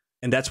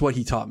 And that's what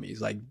he taught me. It's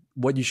like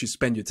what you should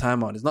spend your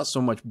time on is not so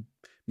much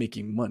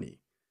making money.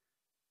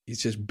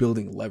 It's just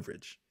building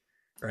leverage,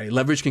 right?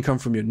 Leverage can come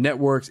from your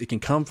networks. It can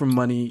come from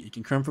money. It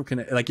can come from,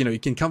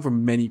 it can come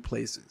from many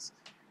places,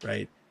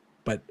 right?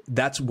 But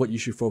that's what you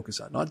should focus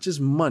on. Not just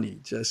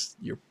money, just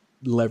your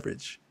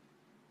leverage.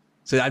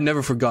 So I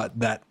never forgot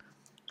that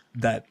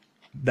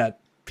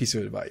piece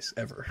of advice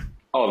ever.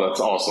 Oh, that's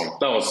awesome.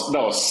 That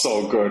was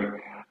so good.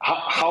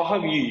 How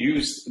have you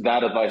used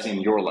that advice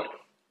in your life?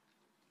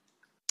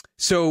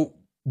 So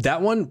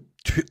that one,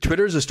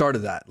 Twitter is the start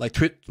of that. Like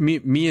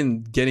me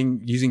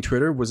and using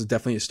Twitter was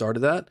definitely a start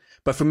of that.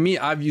 But for me,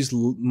 I've used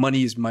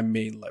money as my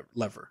main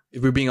lever.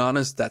 If we're being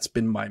honest, that's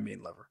been my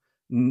main lever.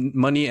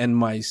 Money and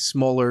my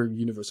smaller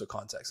universal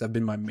contacts have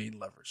been my main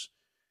levers.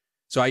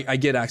 So I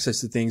get access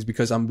to things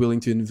because I'm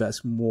willing to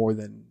invest more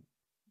than,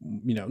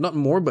 not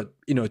more, but,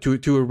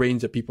 to a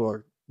range that people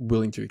are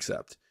willing to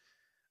accept.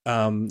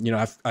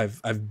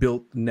 I've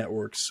built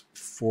networks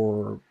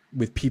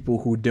with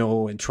people who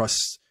know and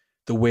trust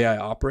the way I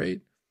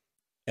operate,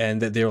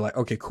 and that they're like,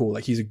 okay, cool.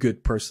 Like he's a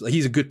good person. Like,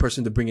 he's a good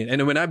person to bring in.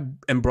 And when I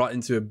am brought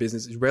into a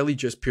business, it's rarely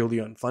just purely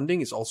on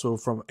funding. It's also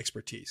from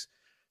expertise.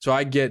 So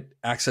I get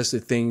access to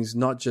things,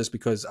 not just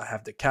because I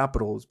have the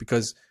capital, it's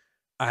because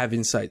I have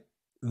insight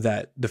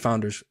that the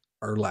founders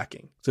are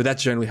lacking. So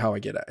that's generally how I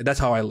get at it. That's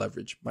how I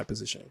leverage my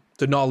positioning.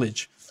 So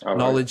knowledge,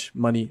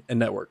 money, and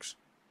networks.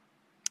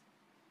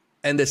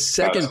 And the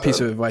second piece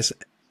of advice,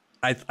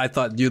 I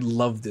thought you'd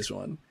love this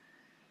one.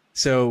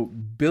 So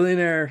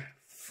billionaire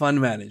fund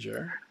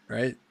manager,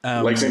 right?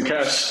 Legs in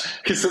cash.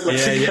 He said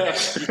legs in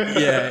cash.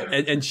 Yeah.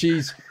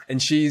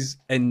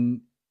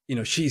 And you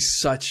know,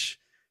 she's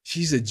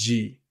a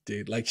G,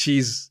 dude. Like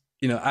she's,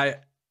 you know,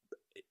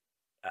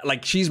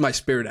 she's my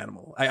spirit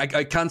animal.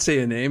 I can't say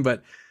her name,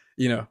 but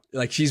you know,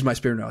 like she's my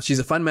spirit animal. She's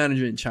a fund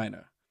manager in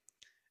China.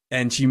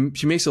 And she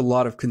makes a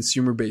lot of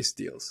consumer-based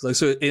deals. Like,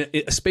 so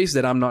in a space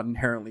that I'm not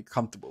inherently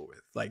comfortable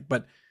with. Like,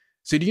 but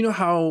so do you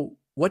know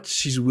what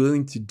she's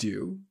willing to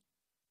do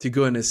to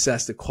go and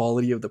assess the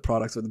quality of the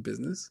products of the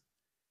business?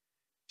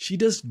 She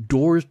does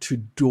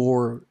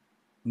door-to-door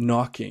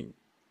knocking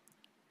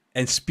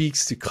and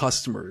speaks to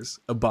customers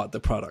about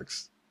the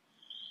products.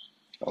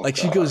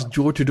 She goes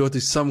door-to-door to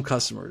some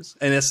customers.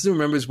 And I still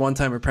remember this one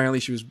time, apparently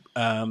she was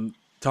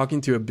talking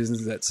to a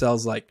business that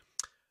sells like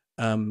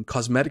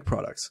cosmetic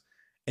products.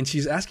 And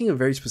she's asking a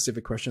very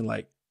specific question,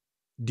 like,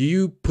 do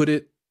you put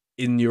it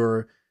in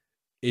your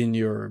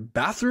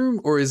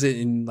bathroom, or is it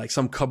in like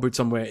some cupboard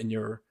somewhere in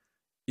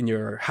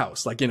your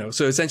house? Like, you know,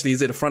 so essentially,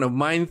 is it a front of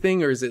mind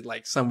thing, or is it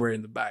like somewhere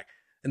in the back?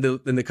 And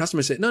the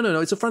customer said,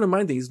 no, it's a front of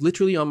mind thing. It's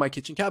literally on my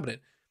kitchen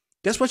cabinet.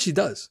 Guess what she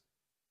does?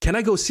 Can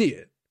I go see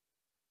it?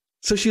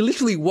 So she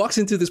literally walks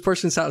into this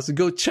person's house to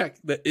go check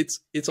that it's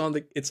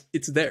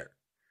there.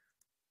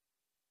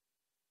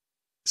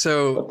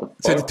 So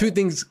the two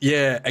things,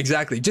 yeah,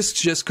 exactly.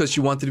 Just because she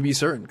wanted to be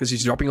certain, because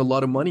she's dropping a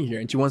lot of money here,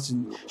 and she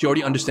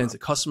already understands the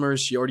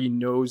customers. She already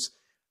knows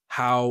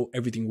how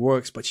everything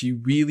works, but she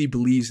really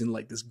believes in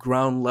like this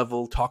ground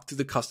level, talk to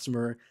the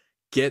customer,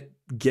 get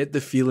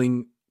the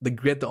feeling,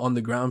 get the on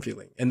the ground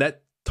feeling. And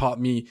that taught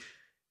me,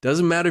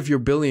 doesn't matter if you're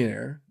a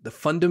billionaire, the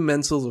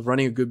fundamentals of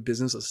running a good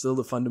business are still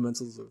the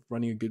fundamentals of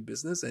running a good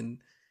business. And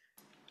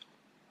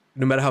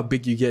no matter how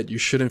big you get, you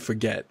shouldn't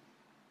forget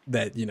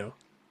that, you know,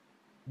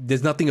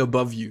 there's nothing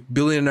above you,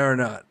 billionaire or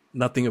not,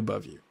 nothing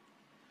above you.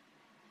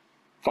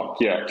 Fuck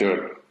yeah,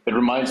 dude. It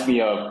reminds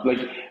me of, like,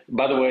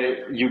 by the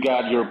way, you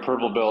got your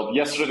purple belt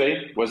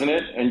yesterday, wasn't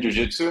it? In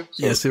jiu-jitsu?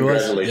 So yes, it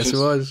was. Yes, it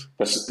was.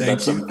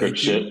 That's some good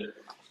shit.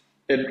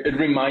 It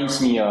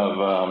reminds me of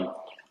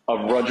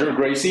Roger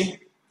Gracie,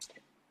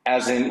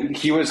 as in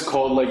he was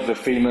called like the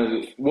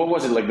famous, what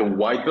was it, like the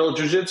white belt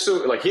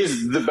jiu-jitsu? Like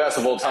he's the best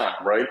of all time,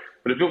 right?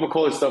 But people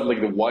call it stuff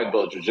like the white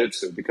belt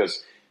jiu-jitsu,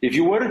 because if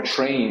you were to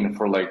train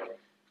for like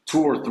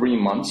 2 or 3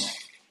 months,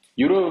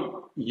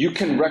 you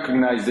can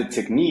recognize the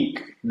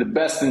technique the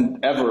best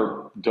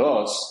ever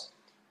does,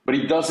 but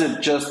he does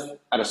it just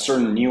at a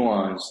certain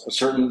nuance, a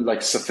certain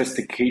like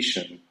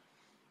sophistication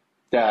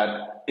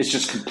that is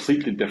just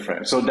completely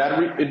different. So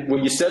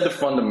when you said the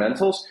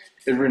fundamentals,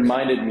 it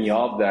reminded me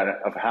of that,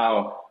 of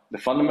how the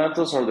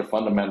fundamentals are the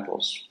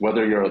fundamentals.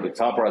 Whether you're at the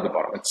top or at the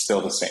bottom, it's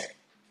still the same.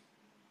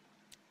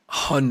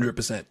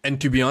 100%. And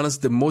to be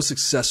honest, the most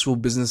successful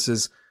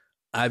businesses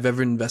I've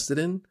ever invested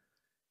in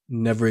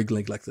never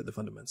neglected the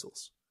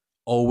fundamentals.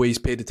 Always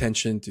paid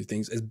attention to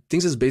things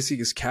as basic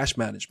as cash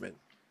management,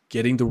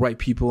 getting the right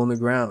people on the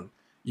ground,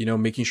 you know,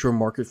 making sure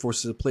market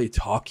forces at play,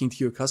 talking to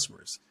your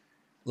customers.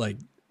 Like,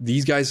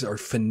 these guys are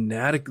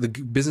fanatic. The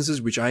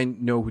businesses which I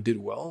know who did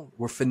well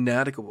were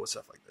fanatical about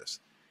stuff like this.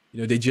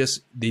 You know,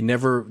 they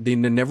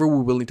never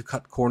were willing to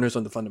cut corners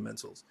on the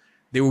fundamentals.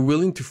 They were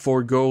willing to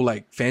forego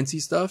like fancy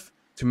stuff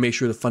to make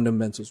sure the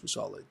fundamentals were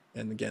solid.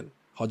 And again,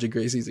 Roger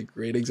Gracie is a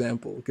great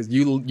example, because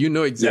you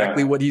know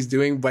exactly what he's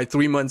doing by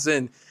 3 months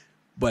in,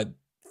 but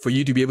for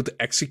you to be able to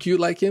execute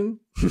like him,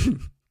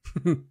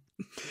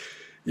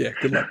 yeah,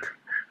 good luck.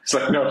 It's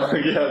like, no,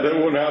 yeah, that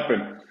won't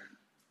happen.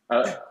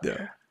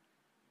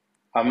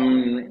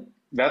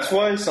 That's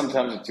why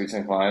sometimes the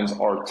teaching clients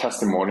are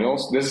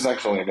testimonials. This is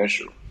actually an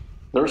issue.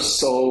 They're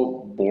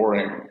so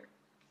boring.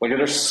 Like,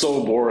 they're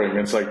so boring.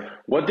 It's like,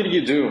 what did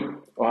you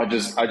do? Oh, I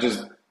just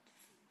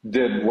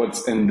did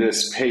what's in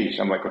this page.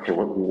 I'm like, okay,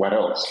 what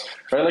else?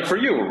 Right? Like for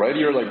you, right?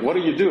 You're like, what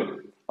do you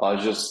do? I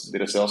just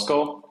did a sales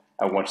call.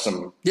 I watched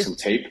some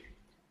tape.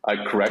 I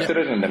corrected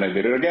it, and then I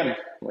did it again.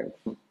 Like,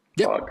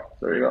 fuck.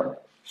 There you go.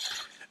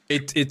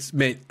 It's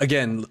made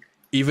again.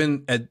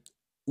 Even at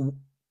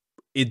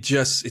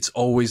it's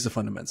always the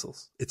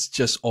fundamentals. It's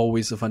just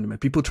always the fundamental.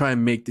 People try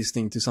and make this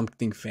thing to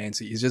something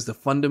fancy. It's just the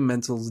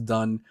fundamentals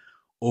done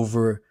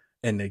over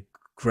an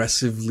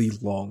aggressively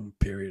long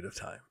period of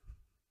time.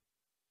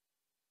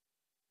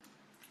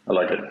 I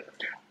like it.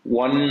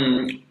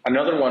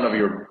 Another one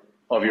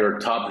of your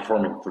top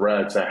performing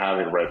threads, I have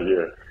it right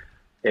here,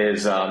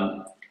 is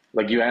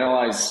like you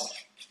analyze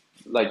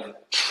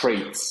like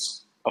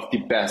traits of the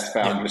best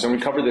founders, and we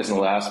covered this in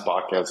the last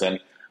podcast. And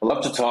I'd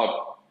love to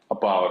talk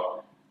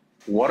about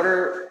what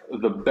are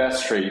the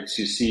best traits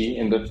you see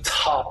in the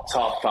top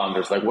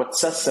founders. Like, what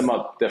sets them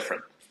up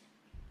different?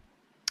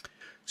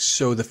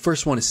 So the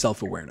first one is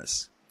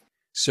self-awareness.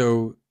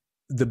 So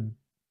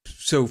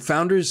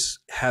founders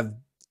have,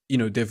 you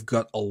know, they've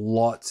got a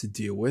lot to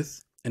deal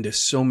with, and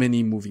there's so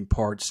many moving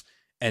parts,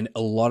 and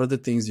a lot of the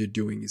things you're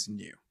doing is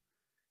new.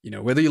 You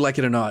know, whether you like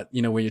it or not,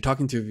 you know, when you're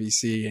talking to a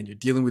VC and you're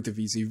dealing with the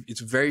VC,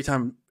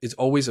 it's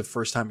always a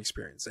first time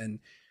experience. And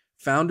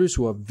founders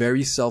who are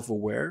very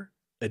self-aware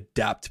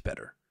adapt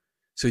better.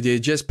 So they're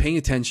just paying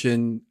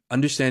attention,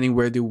 understanding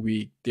where they're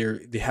weak.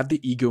 They have the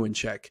ego in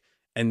check,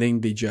 and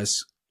then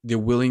they're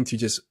willing to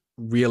just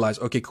realize,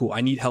 okay, cool,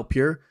 I need help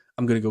here.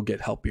 I'm gonna go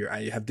get help here.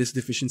 I have this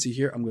deficiency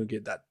here. I'm gonna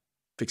get that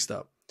fixed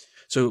up.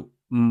 So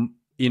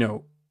you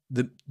know,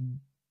 the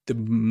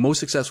most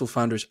successful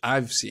founders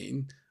I've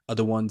seen are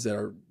the ones that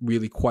are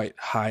really quite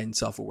high in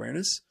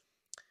self-awareness.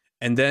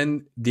 And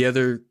then the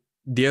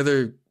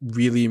other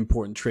really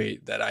important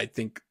trait that I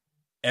think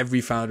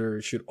every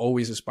founder should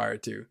always aspire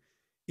to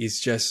is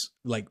just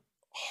like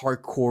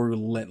hardcore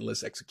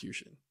relentless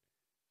execution.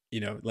 You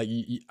know, like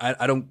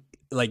I don't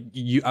like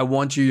you. I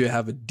want you to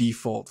have a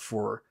default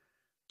for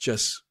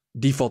just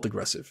default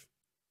aggressive.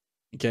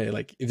 Okay,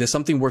 like if there's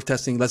something worth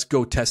testing, let's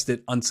go test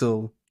it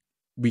until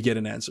we get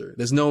an answer.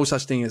 There's no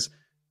such thing as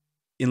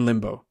in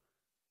limbo.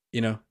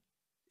 You know,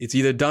 it's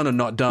either done or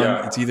not done.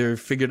 Yeah. It's either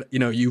figured. You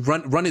know, you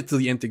run it to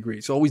the nth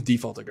degree. So always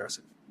default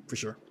aggressive for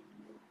sure.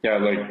 Yeah,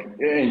 like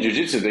in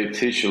jiu-jitsu, they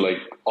teach you like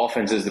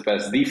offense is the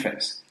best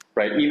defense,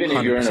 right? Even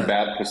if you're in a 100%.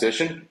 bad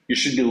position, you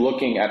should be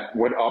looking at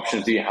what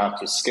options do you have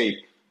to escape.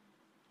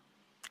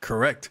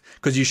 Correct,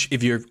 because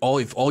if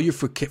all you're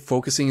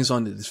focusing is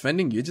on the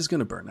defending, you're just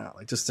gonna burn out.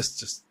 Like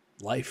just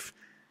life.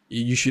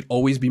 You should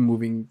always be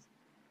moving.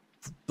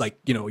 Like,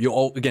 you know, you're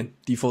all again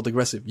default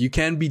aggressive. You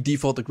can be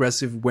default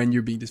aggressive when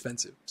you're being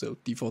defensive. So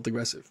default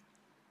aggressive.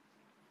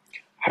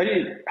 How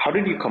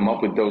did you come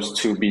up with those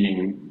two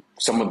being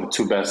some of the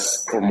two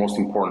best or most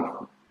important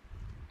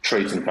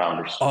traits in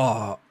founders?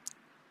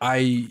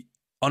 I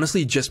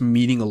honestly just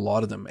meeting a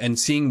lot of them and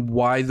seeing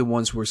why the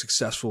ones who were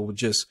successful would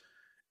just.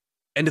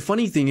 And the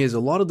funny thing is, a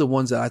lot of the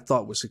ones that I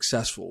thought were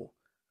successful,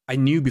 I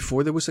knew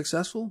before they were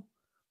successful.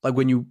 Like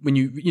when you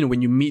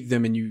meet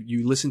them and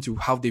you listen to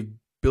how they've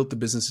built the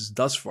businesses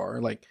thus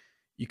far, like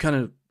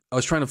I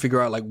was trying to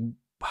figure out like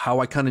how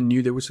I kind of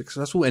knew they were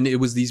successful, and it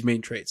was these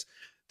main traits.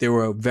 They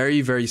were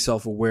very, very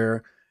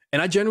self-aware,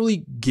 and I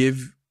generally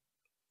give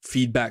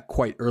feedback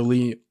quite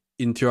early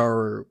into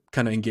our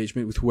kind of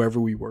engagement with whoever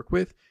we work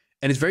with,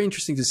 and it's very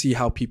interesting to see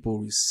how people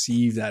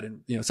receive that.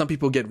 And you know, some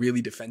people get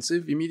really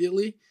defensive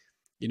immediately,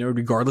 you know,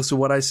 regardless of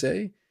what I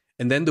say.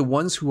 And then the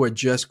ones who are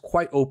just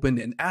quite open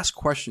and ask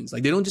questions,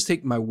 like they don't just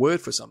take my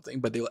word for something,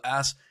 but they'll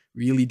ask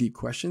really deep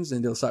questions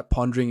and they'll start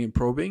pondering and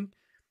probing.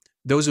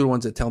 Those are the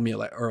ones that tell me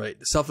like, all right,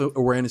 the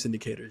self-awareness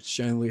indicator is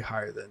generally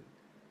higher than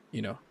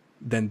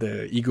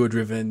the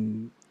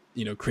ego-driven,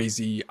 you know,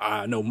 crazy,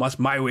 no, must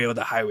my way or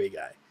the highway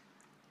guy.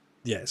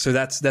 Yeah. So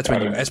that's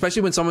when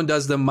especially when someone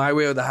does the my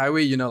way or the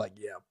highway, you know, like,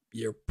 yeah,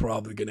 you're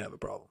probably going to have a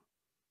problem.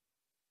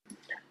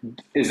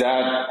 Is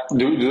that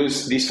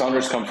these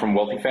founders come from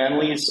wealthy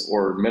families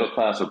or middle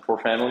class or poor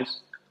families?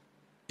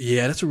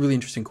 Yeah, that's a really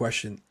interesting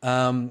question.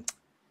 A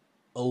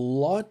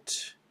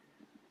lot.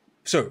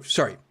 So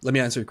sorry, let me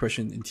answer the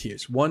question in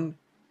tiers. One,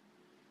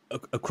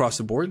 across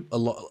the board, a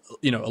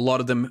lot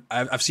of them.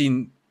 I've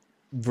seen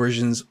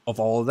versions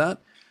of all of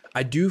that.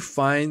 I do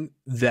find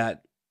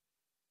that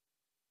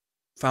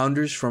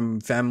founders from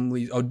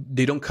families,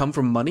 they don't come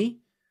from money,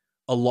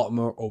 a lot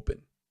more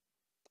open.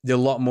 They're a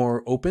lot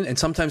more open, and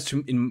sometimes,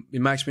 in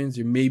my experience,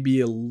 there may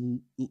be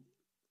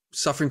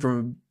suffering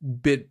from a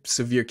bit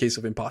severe case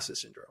of imposter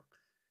syndrome.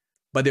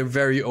 But they're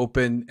very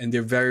open and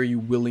they're very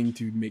willing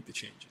to make the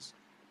changes.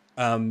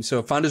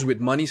 So founders with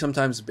money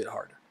sometimes a bit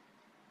harder.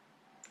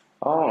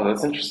 Oh,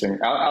 that's interesting.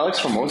 Alex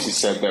Ramosi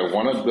said that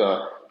one of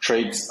the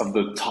traits of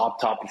the top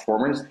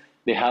performers,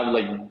 they have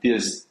like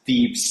this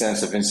deep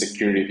sense of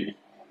insecurity,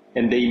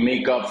 and they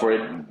make up for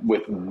it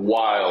with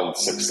wild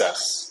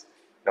success.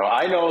 You know,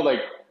 I know, like,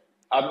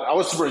 I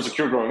was super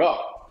insecure growing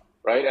up,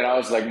 right? And I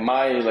was like,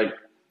 my like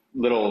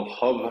little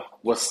hub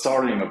was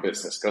starting a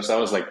business because I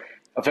was like,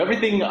 of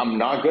everything I'm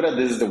not good at,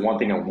 this is the one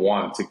thing I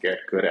want to get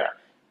good at.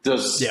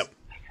 Yep.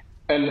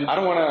 And I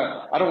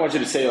don't want you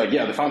to say like,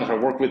 yeah, the founders I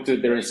work with,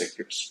 they're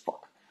insecure as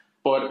fuck.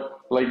 But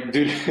like,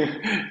 do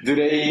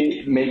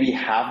they maybe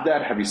have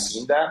that? Have you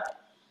seen that?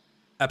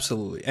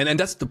 Absolutely. And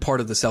that's the part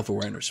of the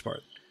self-awareness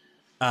part.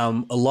 A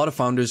lot of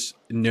founders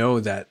know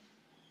that,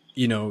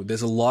 you know,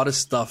 there's a lot of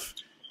stuff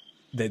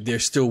that they're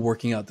still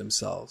working out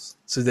themselves.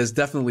 So there's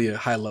definitely a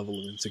high level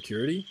of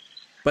insecurity.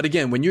 But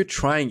again, when you're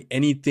trying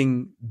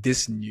anything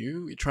this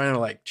new, you're trying to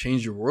like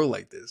change your world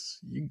like this,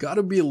 you got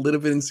to be a little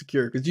bit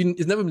insecure because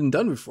it's never been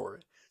done before.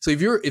 So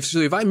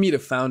if I meet a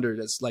founder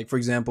that's like, for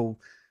example,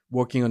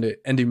 working on the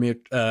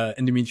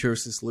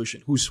endometriosis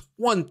solution, who's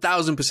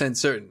 1000%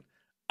 certain,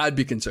 I'd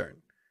be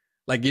concerned.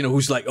 Like, you know,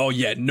 who's like, oh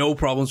yeah, no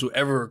problems will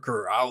ever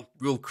occur.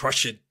 We'll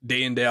crush it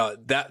day in, day out.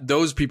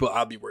 Those people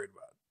I'll be worried about.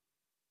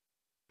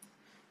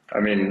 I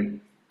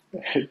mean,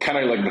 kind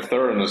of like the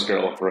thoroughness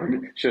girl,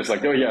 right? She was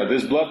like, oh yeah,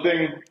 this blood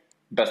thing,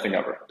 best thing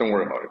ever. Don't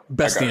worry about it.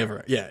 Best thing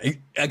ever. Yeah,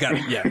 I got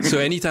it. Yeah. So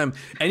anytime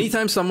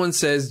someone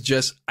says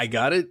just, I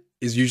got it,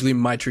 is usually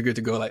my trigger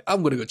to go like,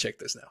 I'm going to go check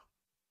this now.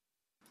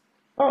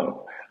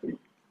 Oh,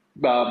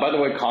 by the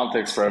way,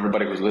 context for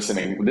everybody who's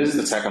listening. This is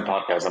the second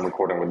podcast I'm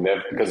recording with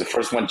Niv because the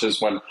first one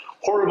just went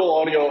horrible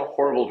audio,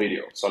 horrible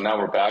video. So now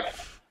we're back.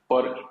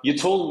 But you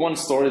told one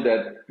story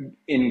that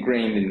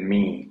ingrained in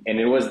me, and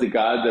it was the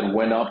guy that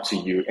went up to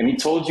you and he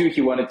told you he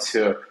wanted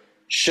to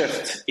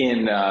shift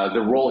in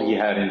the role he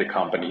had in the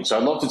company. So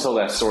I'd love to tell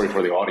that story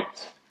for the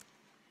audience.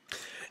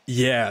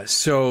 Yeah.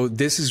 So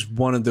this is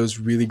one of those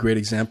really great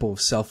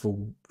examples of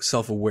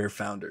self-aware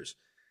founders.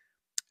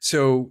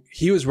 So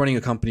he was running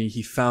a company.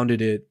 He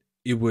founded it.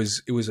 It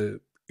was a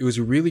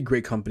really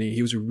great company.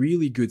 He was a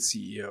really good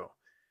CEO.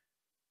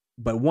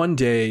 But one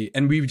day,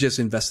 and we've just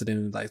invested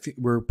in it. I think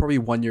we're probably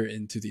 1 year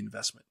into the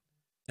investment.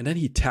 And then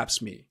he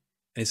taps me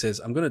and he says,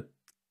 I'm going to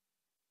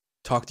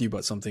talk to you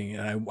about something.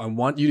 And I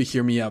want you to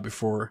hear me out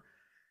before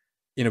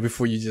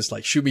you just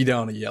like shoot me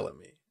down and yell at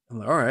me. I'm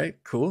like, all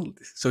right, cool.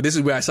 So this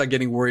is where I start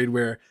getting worried.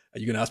 Where are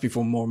you going to ask me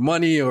for more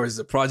money, or is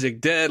the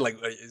project dead? Like,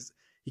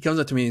 he comes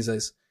up to me and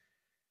says,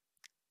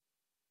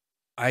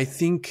 I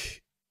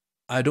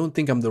don't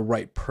think I'm the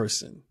right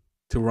person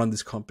to run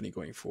this company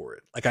going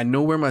forward. Like, I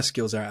know where my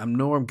skills are. I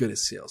know I'm good at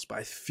sales, but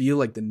I feel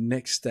like the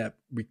next step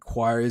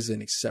requires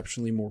an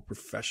exceptionally more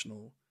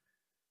professional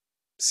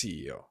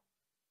CEO.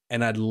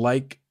 And I'd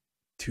like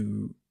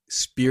to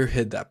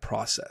spearhead that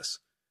process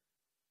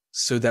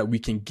so that we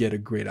can get a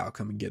great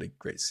outcome and get a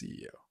great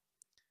CEO.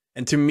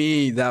 And to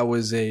me, that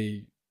was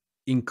a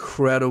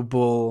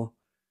incredible,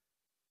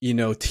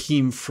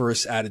 team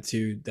first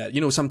attitude that,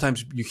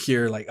 sometimes you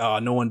hear like, oh,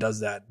 no one does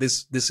that.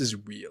 This is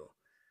real.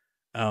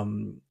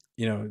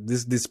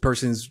 This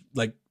person's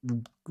like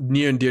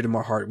near and dear to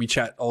my heart. We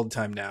chat all the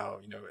time now,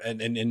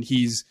 and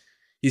he's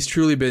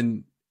truly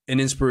been an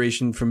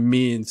inspiration for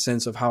me in the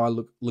sense of how I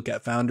look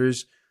at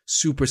founders.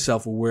 Super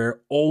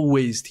self-aware,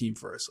 always team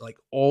first, like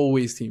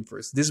always team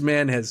first. This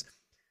man has,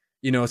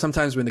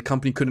 sometimes when the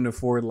company couldn't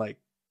afford to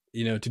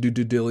do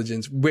due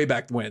diligence way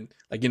back when,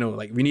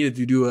 we needed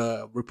to do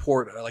a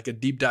report, like a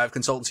deep dive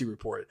consultancy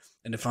report,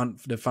 and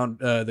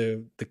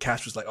the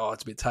cash was like, oh,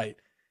 it's a bit tight.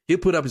 He'll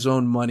put up his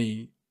own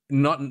money.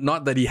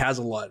 Not that he has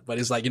a lot, but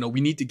it's like,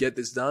 we need to get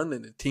this done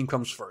and the team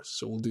comes first.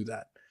 So we'll do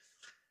that.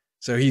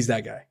 So he's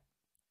that guy.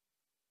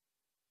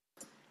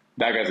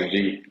 That guy's a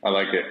G. I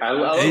like it. I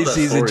love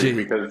that story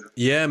because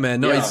yeah,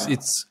 man. No, yeah.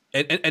 It's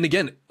and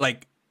again,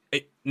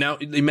 now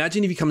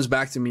imagine if he comes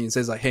back to me and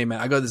says like, hey man,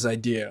 I got this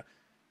idea,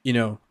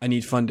 I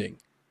need funding.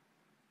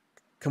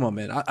 Come on,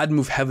 man. I'd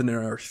move heaven and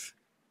earth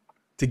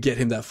to get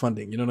him that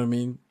funding. You know what I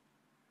mean?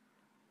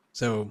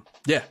 So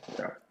yeah.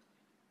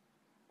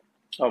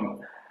 I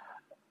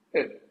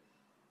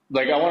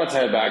want to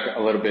tie it back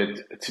a little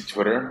bit to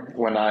Twitter.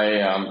 When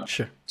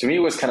sure. To me, it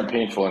was kind of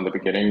painful in the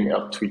beginning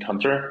of Tweet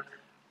Hunter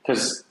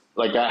because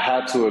I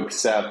had to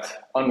accept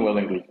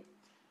unwillingly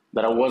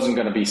that I wasn't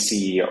going to be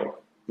CEO.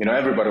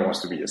 Everybody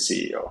wants to be a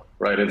CEO,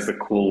 right? It's the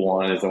cool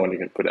one. It's the one you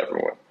can put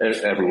everywhere.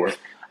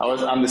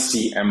 I'm the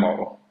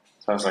CMO.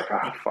 So I was like,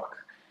 fuck.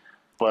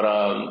 But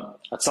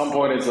at some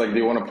point, it's like, do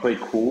you want to play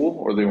cool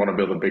or do you want to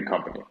build a big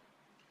company?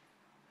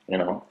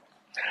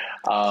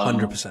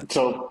 100%.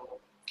 So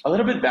a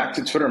little bit back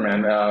to Twitter,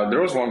 man.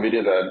 There was one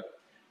video that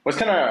was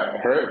kind of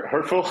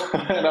hurtful.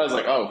 And I was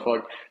like, oh,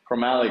 fuck,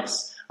 from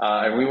Alex.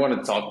 And we want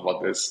to talk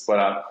about this.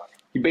 But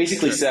he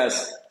basically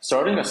says,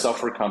 starting a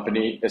software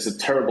company is a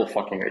terrible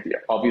fucking idea.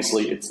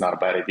 Obviously, it's not a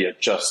bad idea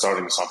just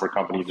starting a software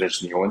company.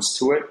 There's nuance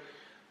to it.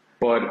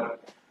 But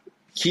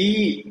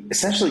he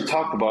essentially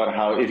talked about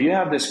how if you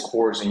have this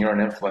course and you're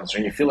an influencer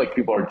and you feel like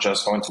people are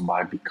just going to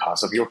buy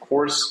because of your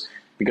course,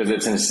 because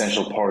it's an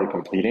essential part of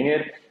completing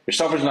it, your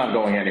software's not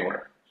going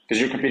anywhere because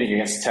you're competing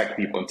against tech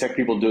people. And tech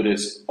people do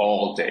this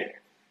all day.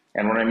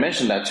 And when I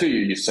mentioned that to you,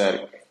 you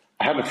said,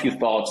 I have a few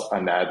thoughts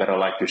on that I'd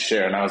like to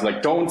share. And I was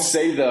like, don't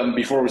say them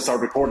before we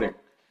start recording.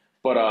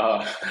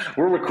 But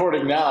we're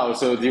recording now,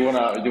 so do you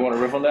wanna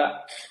riff on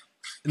that?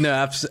 No,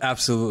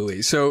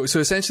 absolutely. So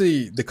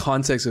essentially, the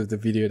context of the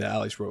video that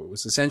Alex wrote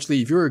was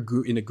essentially, if you're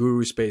in a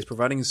guru space,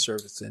 providing a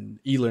service, and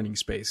e-learning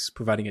space,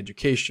 providing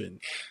education,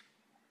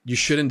 you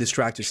shouldn't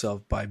distract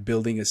yourself by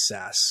building a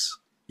SaaS,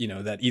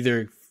 that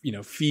either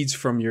feeds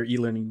from your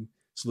e-learning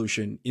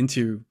solution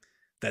into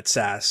that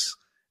SaaS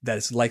that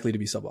is likely to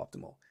be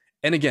suboptimal.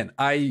 And again,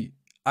 I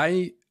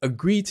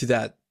agree to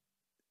that.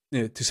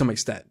 To some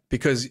extent,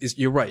 because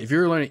you're right. If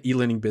you're learning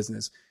e-learning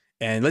business,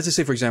 and let's just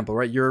say, for example,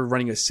 right, you're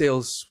running a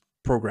sales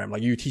program,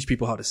 like you teach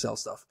people how to sell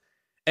stuff,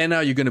 and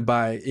now you're going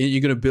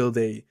to build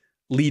a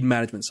lead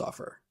management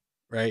software,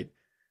 right?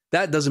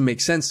 That doesn't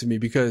make sense to me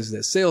because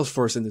there's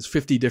Salesforce and there's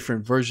 50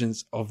 different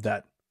versions of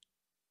that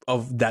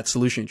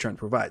solution you're trying to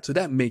provide. So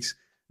that makes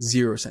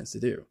zero sense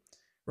to do,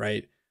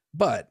 right?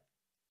 But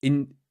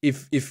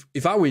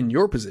if I were in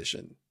your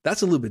position,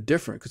 that's a little bit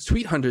different because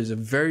Tweet Hunter is a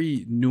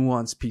very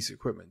nuanced piece of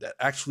equipment that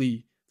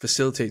actually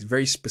facilitates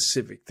very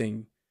specific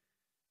thing,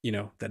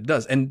 that it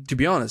does. And to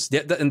be honest,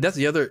 and that's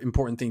the other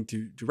important thing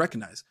to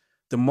recognize.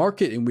 The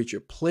market in which you're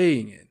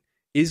playing in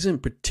isn't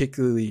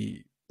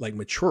particularly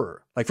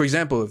mature. Like, for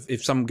example,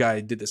 if some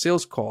guy did the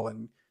sales call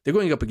and they're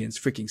going up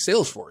against freaking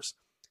Salesforce,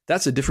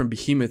 that's a different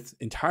behemoth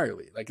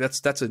entirely. Like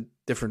that's a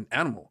different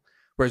animal.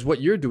 Whereas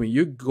what you're doing,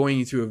 you're going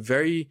into a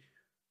very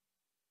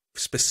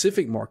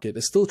specific market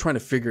that's still trying to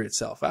figure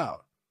itself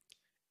out.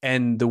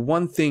 And the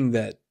one thing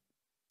that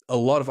a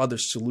lot of other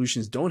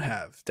solutions don't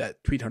have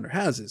that Tweet Hunter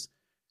has is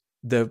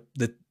the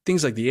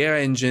things like the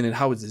AI engine and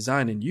how it's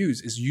designed and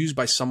used is used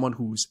by someone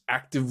who's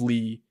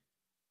actively,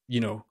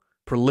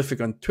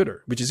 prolific on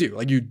Twitter, which is you.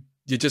 Like you're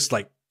just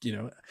like,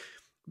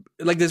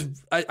 like this.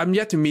 I'm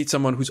yet to meet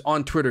someone who's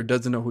on Twitter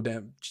doesn't know who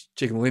damn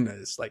Chicken Molina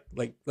is. Like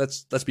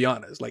let's be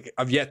honest. Like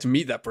I've yet to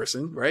meet that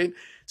person, right?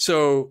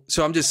 So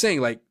I'm just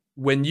saying, like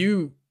when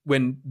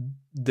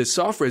the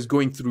software is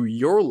going through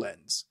your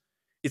lens,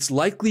 it's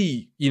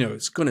likely,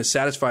 it's going to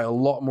satisfy a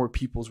lot more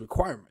people's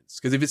requirements.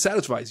 Because if it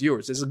satisfies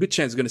yours, there's a good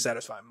chance it's going to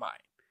satisfy mine,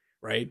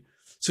 right?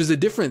 So it's a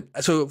different.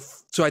 So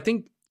I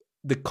think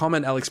the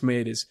comment Alex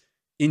made is,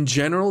 in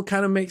general,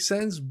 kind of makes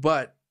sense,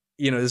 but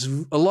there's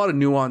a lot of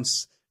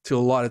nuance to a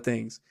lot of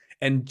things.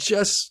 And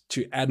just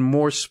to add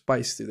more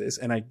spice to this,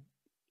 and I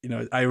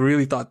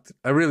really thought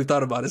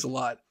about this a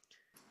lot.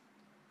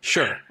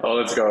 Sure. Oh,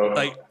 let's go.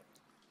 Like,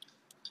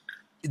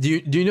 do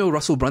you know who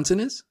Russell Brunson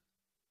is?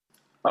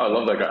 Oh, I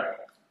love that guy.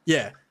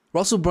 Yeah,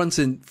 Russell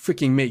Brunson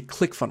freaking made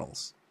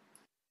ClickFunnels,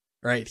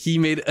 right? He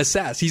made a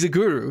SaaS. He's a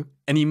guru,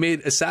 and he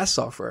made a SaaS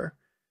software.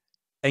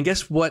 And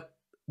guess what?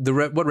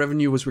 What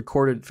revenue was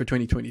recorded for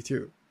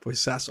 2022 for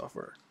his SaaS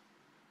software?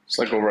 It's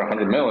like over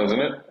 100 mil, isn't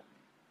it?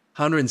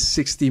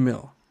 160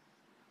 mil.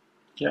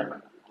 Yeah,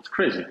 it's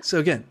crazy. So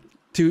again,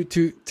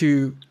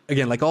 to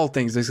again, like all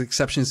things, there's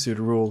exceptions to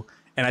the rule.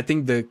 And I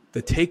think the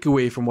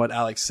takeaway from what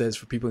Alex says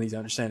for people need to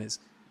understand is,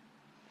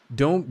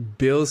 don't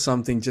build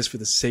something just for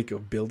the sake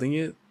of building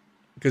it,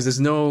 because there's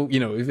no,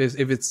 if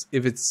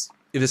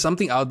there's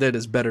something out there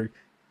that's better,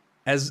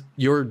 as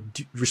your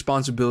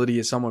responsibility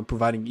as someone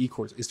providing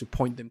e-course is to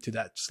point them to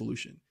that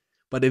solution.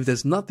 But if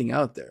there's nothing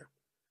out there,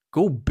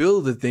 go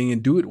build the thing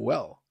and do it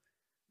well.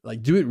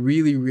 Like do it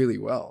really, really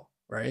well,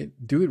 right?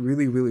 Do it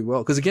really, really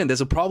well. Because again,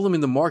 there's a problem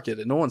in the market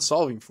that no one's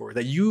solving for,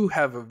 that you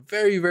have a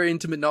very, very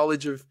intimate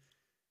knowledge of,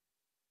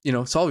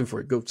 solving for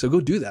it. Go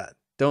do that.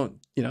 Don't,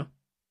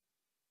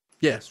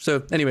 Yeah.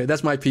 So anyway,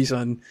 that's my piece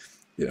on,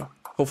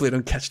 hopefully I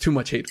don't catch too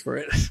much hate for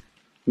it.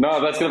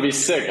 No, that's gonna be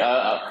sick.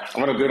 I'm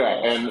gonna do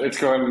that, and it's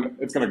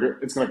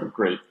gonna go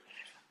great.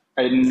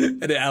 And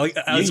then Alex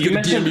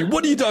gonna DM me.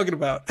 What are you talking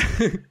about?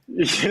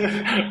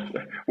 Yeah.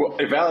 Well,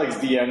 if Alex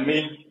DM'd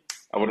me,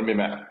 I wouldn't be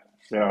mad.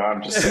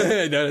 I'm just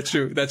saying. No, that's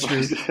true. That's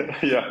true.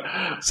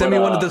 Yeah. Send me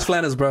one of those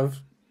flannels, bro.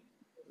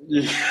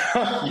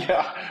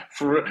 Yeah.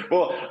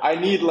 Well, I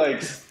need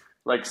like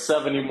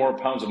 70 more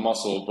pounds of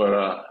muscle,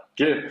 but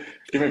give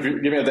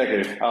me a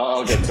decade.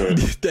 I'll get to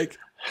it.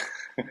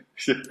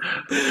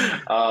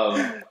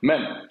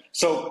 Man,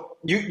 so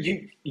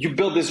you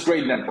build this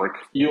great network.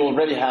 You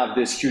already have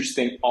this huge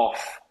thing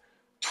off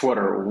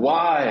Twitter.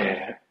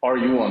 Why are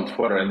you on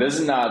Twitter? And this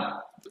is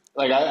not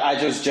like I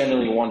just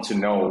genuinely want to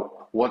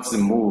know, what's the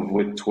move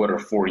with Twitter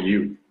for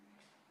you?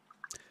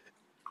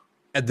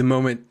 At the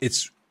moment,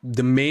 it's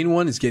the main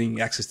one is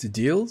getting access to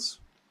deals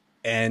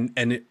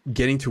and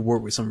getting to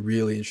work with some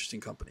really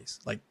interesting companies.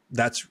 Like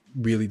that's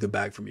really the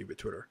bag for me with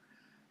Twitter.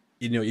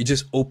 It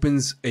just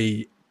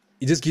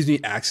it just gives me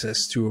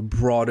access to a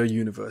broader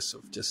universe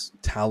of just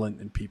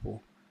talent and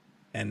people.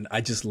 And I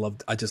just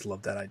love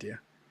that idea.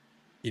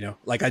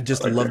 I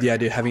just love the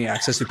idea of having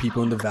access to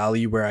people in the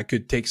Valley where I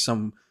could take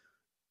some,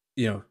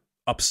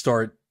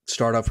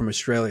 startup from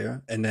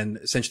Australia and then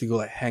essentially go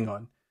like, hang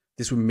on,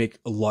 this would make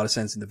a lot of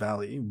sense in the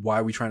Valley. Why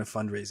are we trying to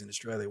fundraise in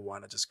Australia? Why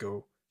not just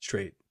go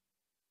straight?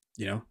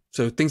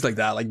 So things like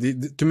that. Like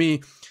to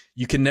me,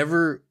 it can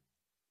never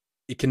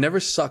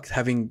suck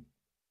having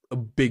a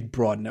big,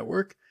 broad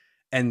network.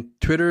 And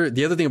Twitter,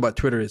 the other thing about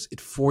Twitter is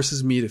it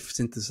forces me to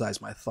synthesize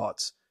my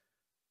thoughts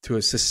to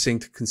a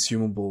succinct,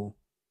 consumable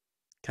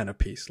kind of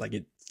piece. Like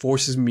it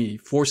forces me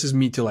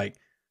to like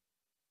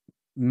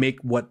make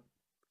what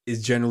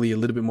is generally a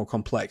little bit more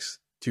complex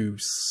to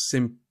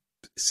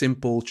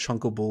simple,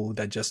 chunkable,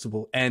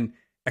 digestible, and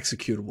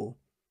executable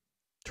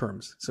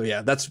terms. So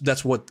yeah,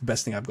 that's what the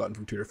best thing I've gotten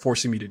from Twitter,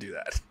 forcing me to do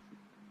that.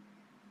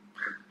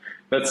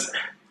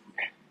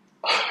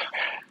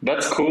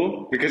 That's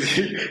cool, because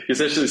you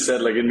essentially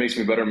said like it makes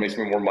me better, makes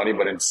me more money,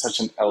 but in such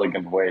an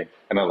elegant way,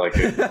 and I like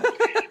it.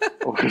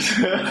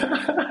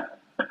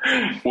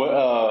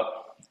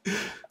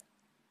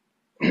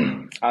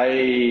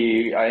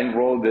 I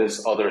enrolled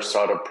this other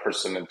startup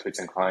person in Tweets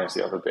and Clients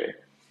the other day,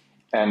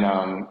 and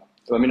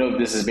let me know if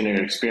this has been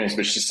your experience.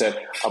 But she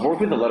said, I've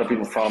worked with a lot of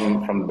people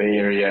from the Bay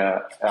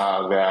Area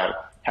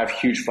that have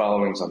huge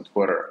followings on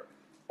Twitter,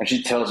 and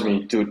she tells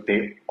me, dude,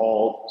 they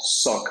all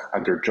suck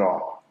at their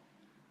job.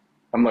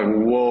 I'm like,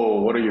 whoa,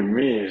 what do you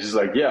mean? She's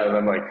like, yeah. And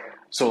I'm like,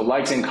 so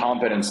likes and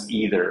competence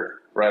either,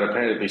 right?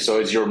 Apparently.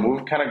 So is your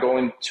move kind of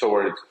going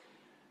towards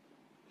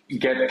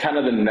get kind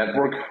of the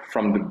network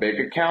from the big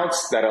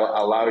accounts that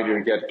allow you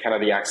to get kind of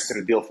the access to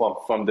the deal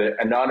from the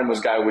anonymous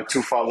guy with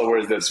 2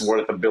 followers that's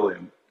worth $1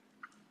 billion?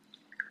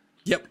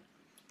 Yep.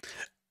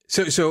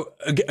 So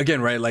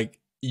again, right? Like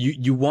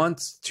you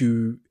want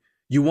to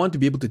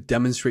be able to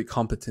demonstrate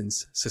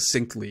competence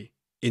succinctly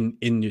in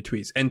your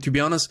tweets. And to be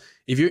honest,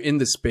 if you're in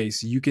the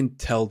space, you can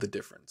tell the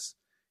difference.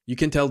 You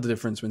can tell the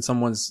difference when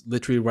someone's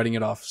literally writing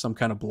it off some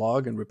kind of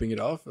blog and ripping it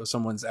off, or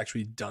someone's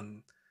actually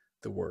done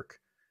the work.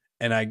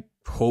 And I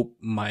hope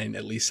mine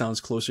at least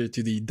sounds closer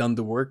to the done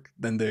the work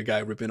than the guy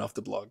ripping off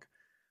the blog.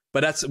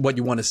 But that's what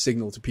you want to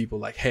signal to people,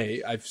 like,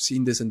 hey, I've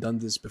seen this and done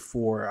this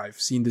before. I've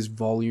seen this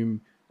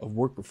volume of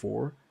work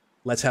before.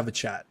 Let's have a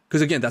chat.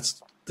 Because again,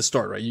 that's the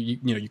start, right? You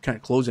know, you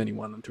can't close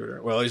anyone on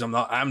Twitter. Well, at least I'm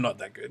not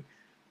that good.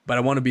 But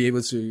I want to be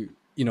able to,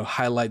 you know,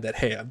 highlight that,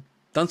 hey, I've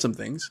done some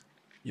things,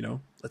 you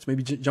know, let's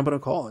maybe jump on a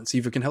call and see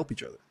if we can help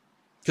each other.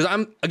 Because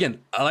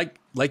I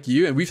like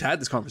you, and we've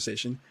had this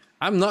conversation.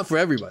 I'm not for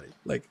everybody.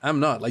 Like, I'm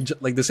not.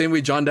 Like the same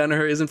way John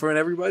Danaher isn't for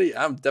everybody,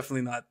 I'm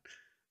definitely not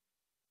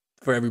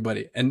for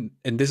everybody. And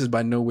this is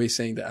by no way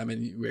saying that I'm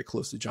anywhere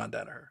close to John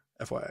Danaher,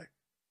 FYI.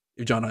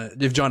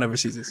 If John ever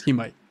sees this, he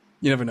might.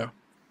 You never know.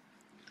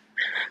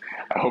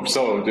 I hope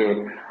so,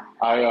 dude.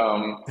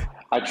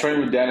 I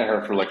trained with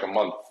Danaher for like a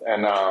month,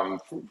 and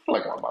for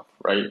like 1 month,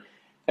 right?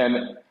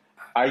 And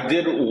I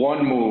did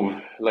one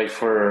move, like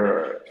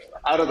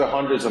out of the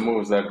hundreds of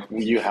moves that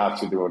you have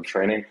to do in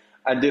training,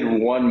 I did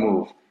one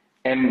move.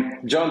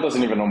 And John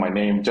doesn't even know my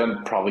name.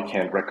 John probably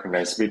can't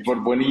recognize me.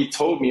 But when he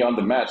told me on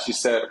the match, he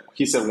said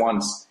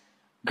once,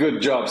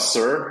 "Good job,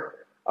 sir."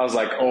 I was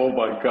like, oh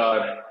my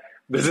God,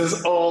 this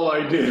is all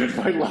I did in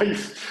my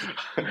life.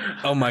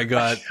 Oh my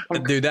God,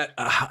 dude, that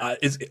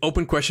it's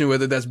open question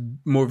whether that's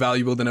more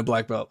valuable than a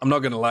black belt. I'm not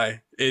going to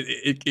lie.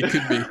 It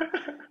could be.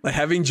 Like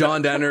having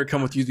John Danaher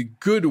come with you,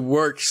 good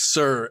work,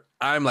 sir.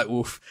 I'm like,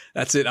 oof,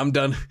 that's it. I'm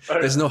done.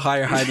 There's no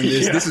higher high than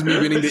this. Yeah. This is me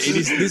winning the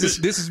 80s.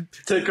 This is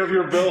take off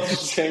your belt,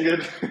 just hang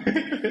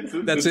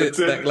it. That's it.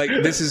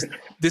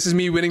 This is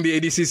me winning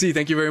the ADCC.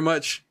 Thank you very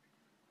much.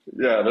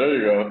 Yeah, there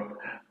you go.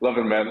 Love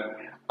it, man.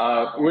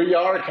 We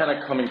are kind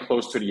of coming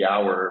close to the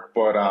hour,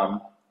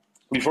 but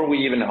before we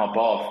even hop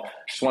off,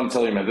 just want to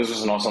tell you, man, this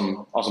was an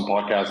awesome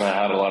podcast, and I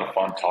had a lot of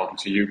fun talking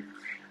to you.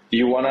 Do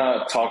you want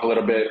to talk a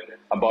little bit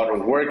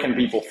about where can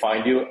people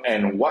find you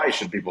and why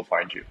should people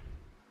find you?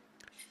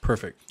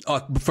 Perfect.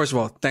 Oh, first of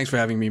all, thanks for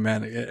having me,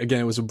 man. Again,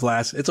 it was a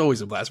blast. It's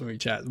always a blast when we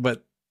chat,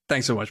 but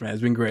thanks so much, man.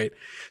 It's been great.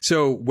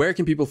 So where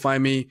can people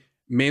find me?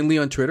 Mainly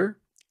on Twitter.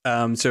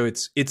 So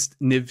it's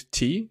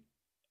NivT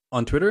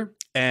on Twitter,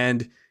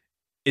 and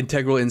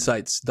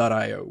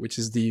integralinsights.io, which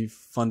is the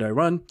fund I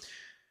run.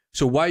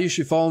 So why you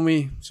should follow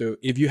me? So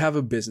if you have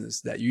a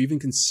business that you're even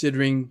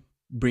considering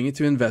bringing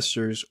to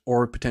investors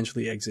or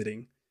potentially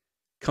exiting,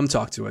 come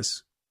talk to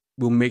us.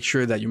 We'll make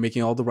sure that you're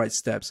making all the right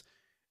steps.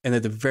 And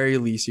at the very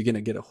least, you're going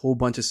to get a whole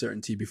bunch of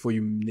certainty before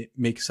you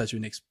make your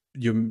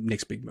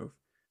next big move.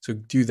 So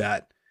do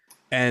that.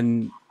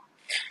 And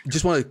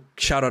just want to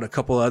shout out a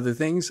couple other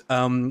things.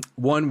 One,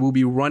 we'll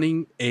be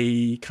running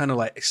a kind of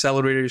like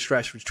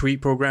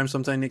accelerator/retreat program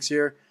sometime next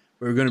year,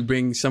 where we're going to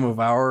bring some of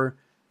our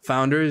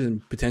founders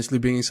and potentially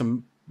bringing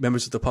some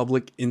members of the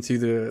public into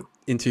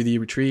the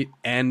retreat,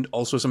 and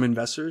also some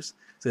investors.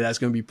 So that's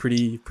going to be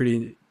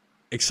pretty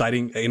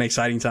exciting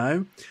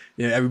time.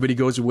 You know, everybody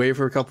goes away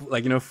for a couple,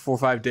 4 or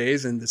 5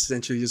 days, and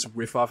essentially just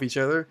riff off each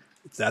other.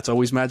 That's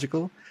always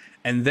magical.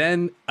 And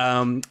then,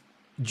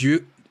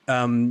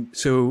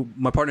 so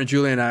my partner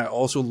Julia and I are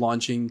also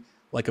launching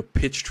like a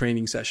pitch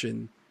training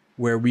session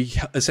where we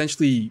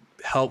essentially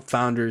help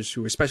founders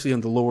who, especially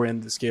on the lower end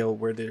of the scale,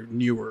 where they're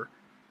newer,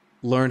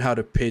 learn how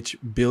to pitch,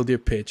 build their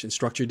pitch, and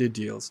structure their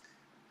deals,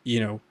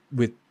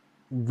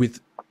 with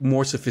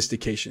more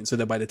sophistication, so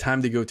that by the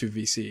time they go to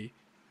VC,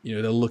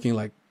 they're looking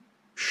like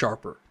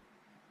sharper.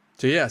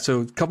 So yeah,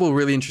 so a couple of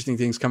really interesting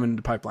things coming in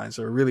the pipeline.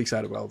 So we're really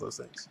excited about all those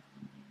things.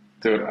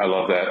 Dude, I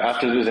love that.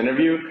 After this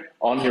interview,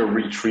 on your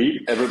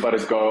retreat,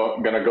 everybody's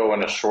gonna go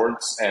in a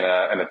shorts and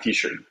a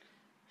t-shirt,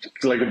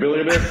 like the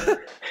billionaire,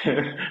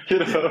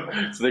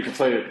 so they can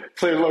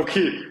play low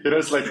key.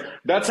 It's like,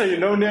 that's how you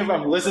know, Niv,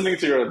 I'm listening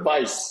to your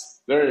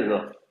advice. There you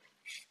go.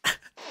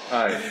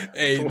 All right.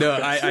 Hey, no,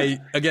 I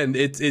again,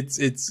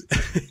 it's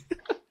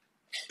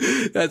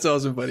that's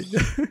awesome, buddy.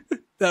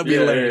 That'd be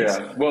hilarious.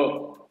 Yeah.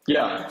 Well,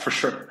 yeah, for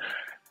sure.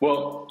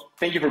 Well,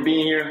 thank you for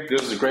being here.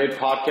 This was a great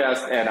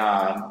podcast, and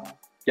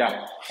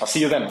I'll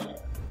see you then.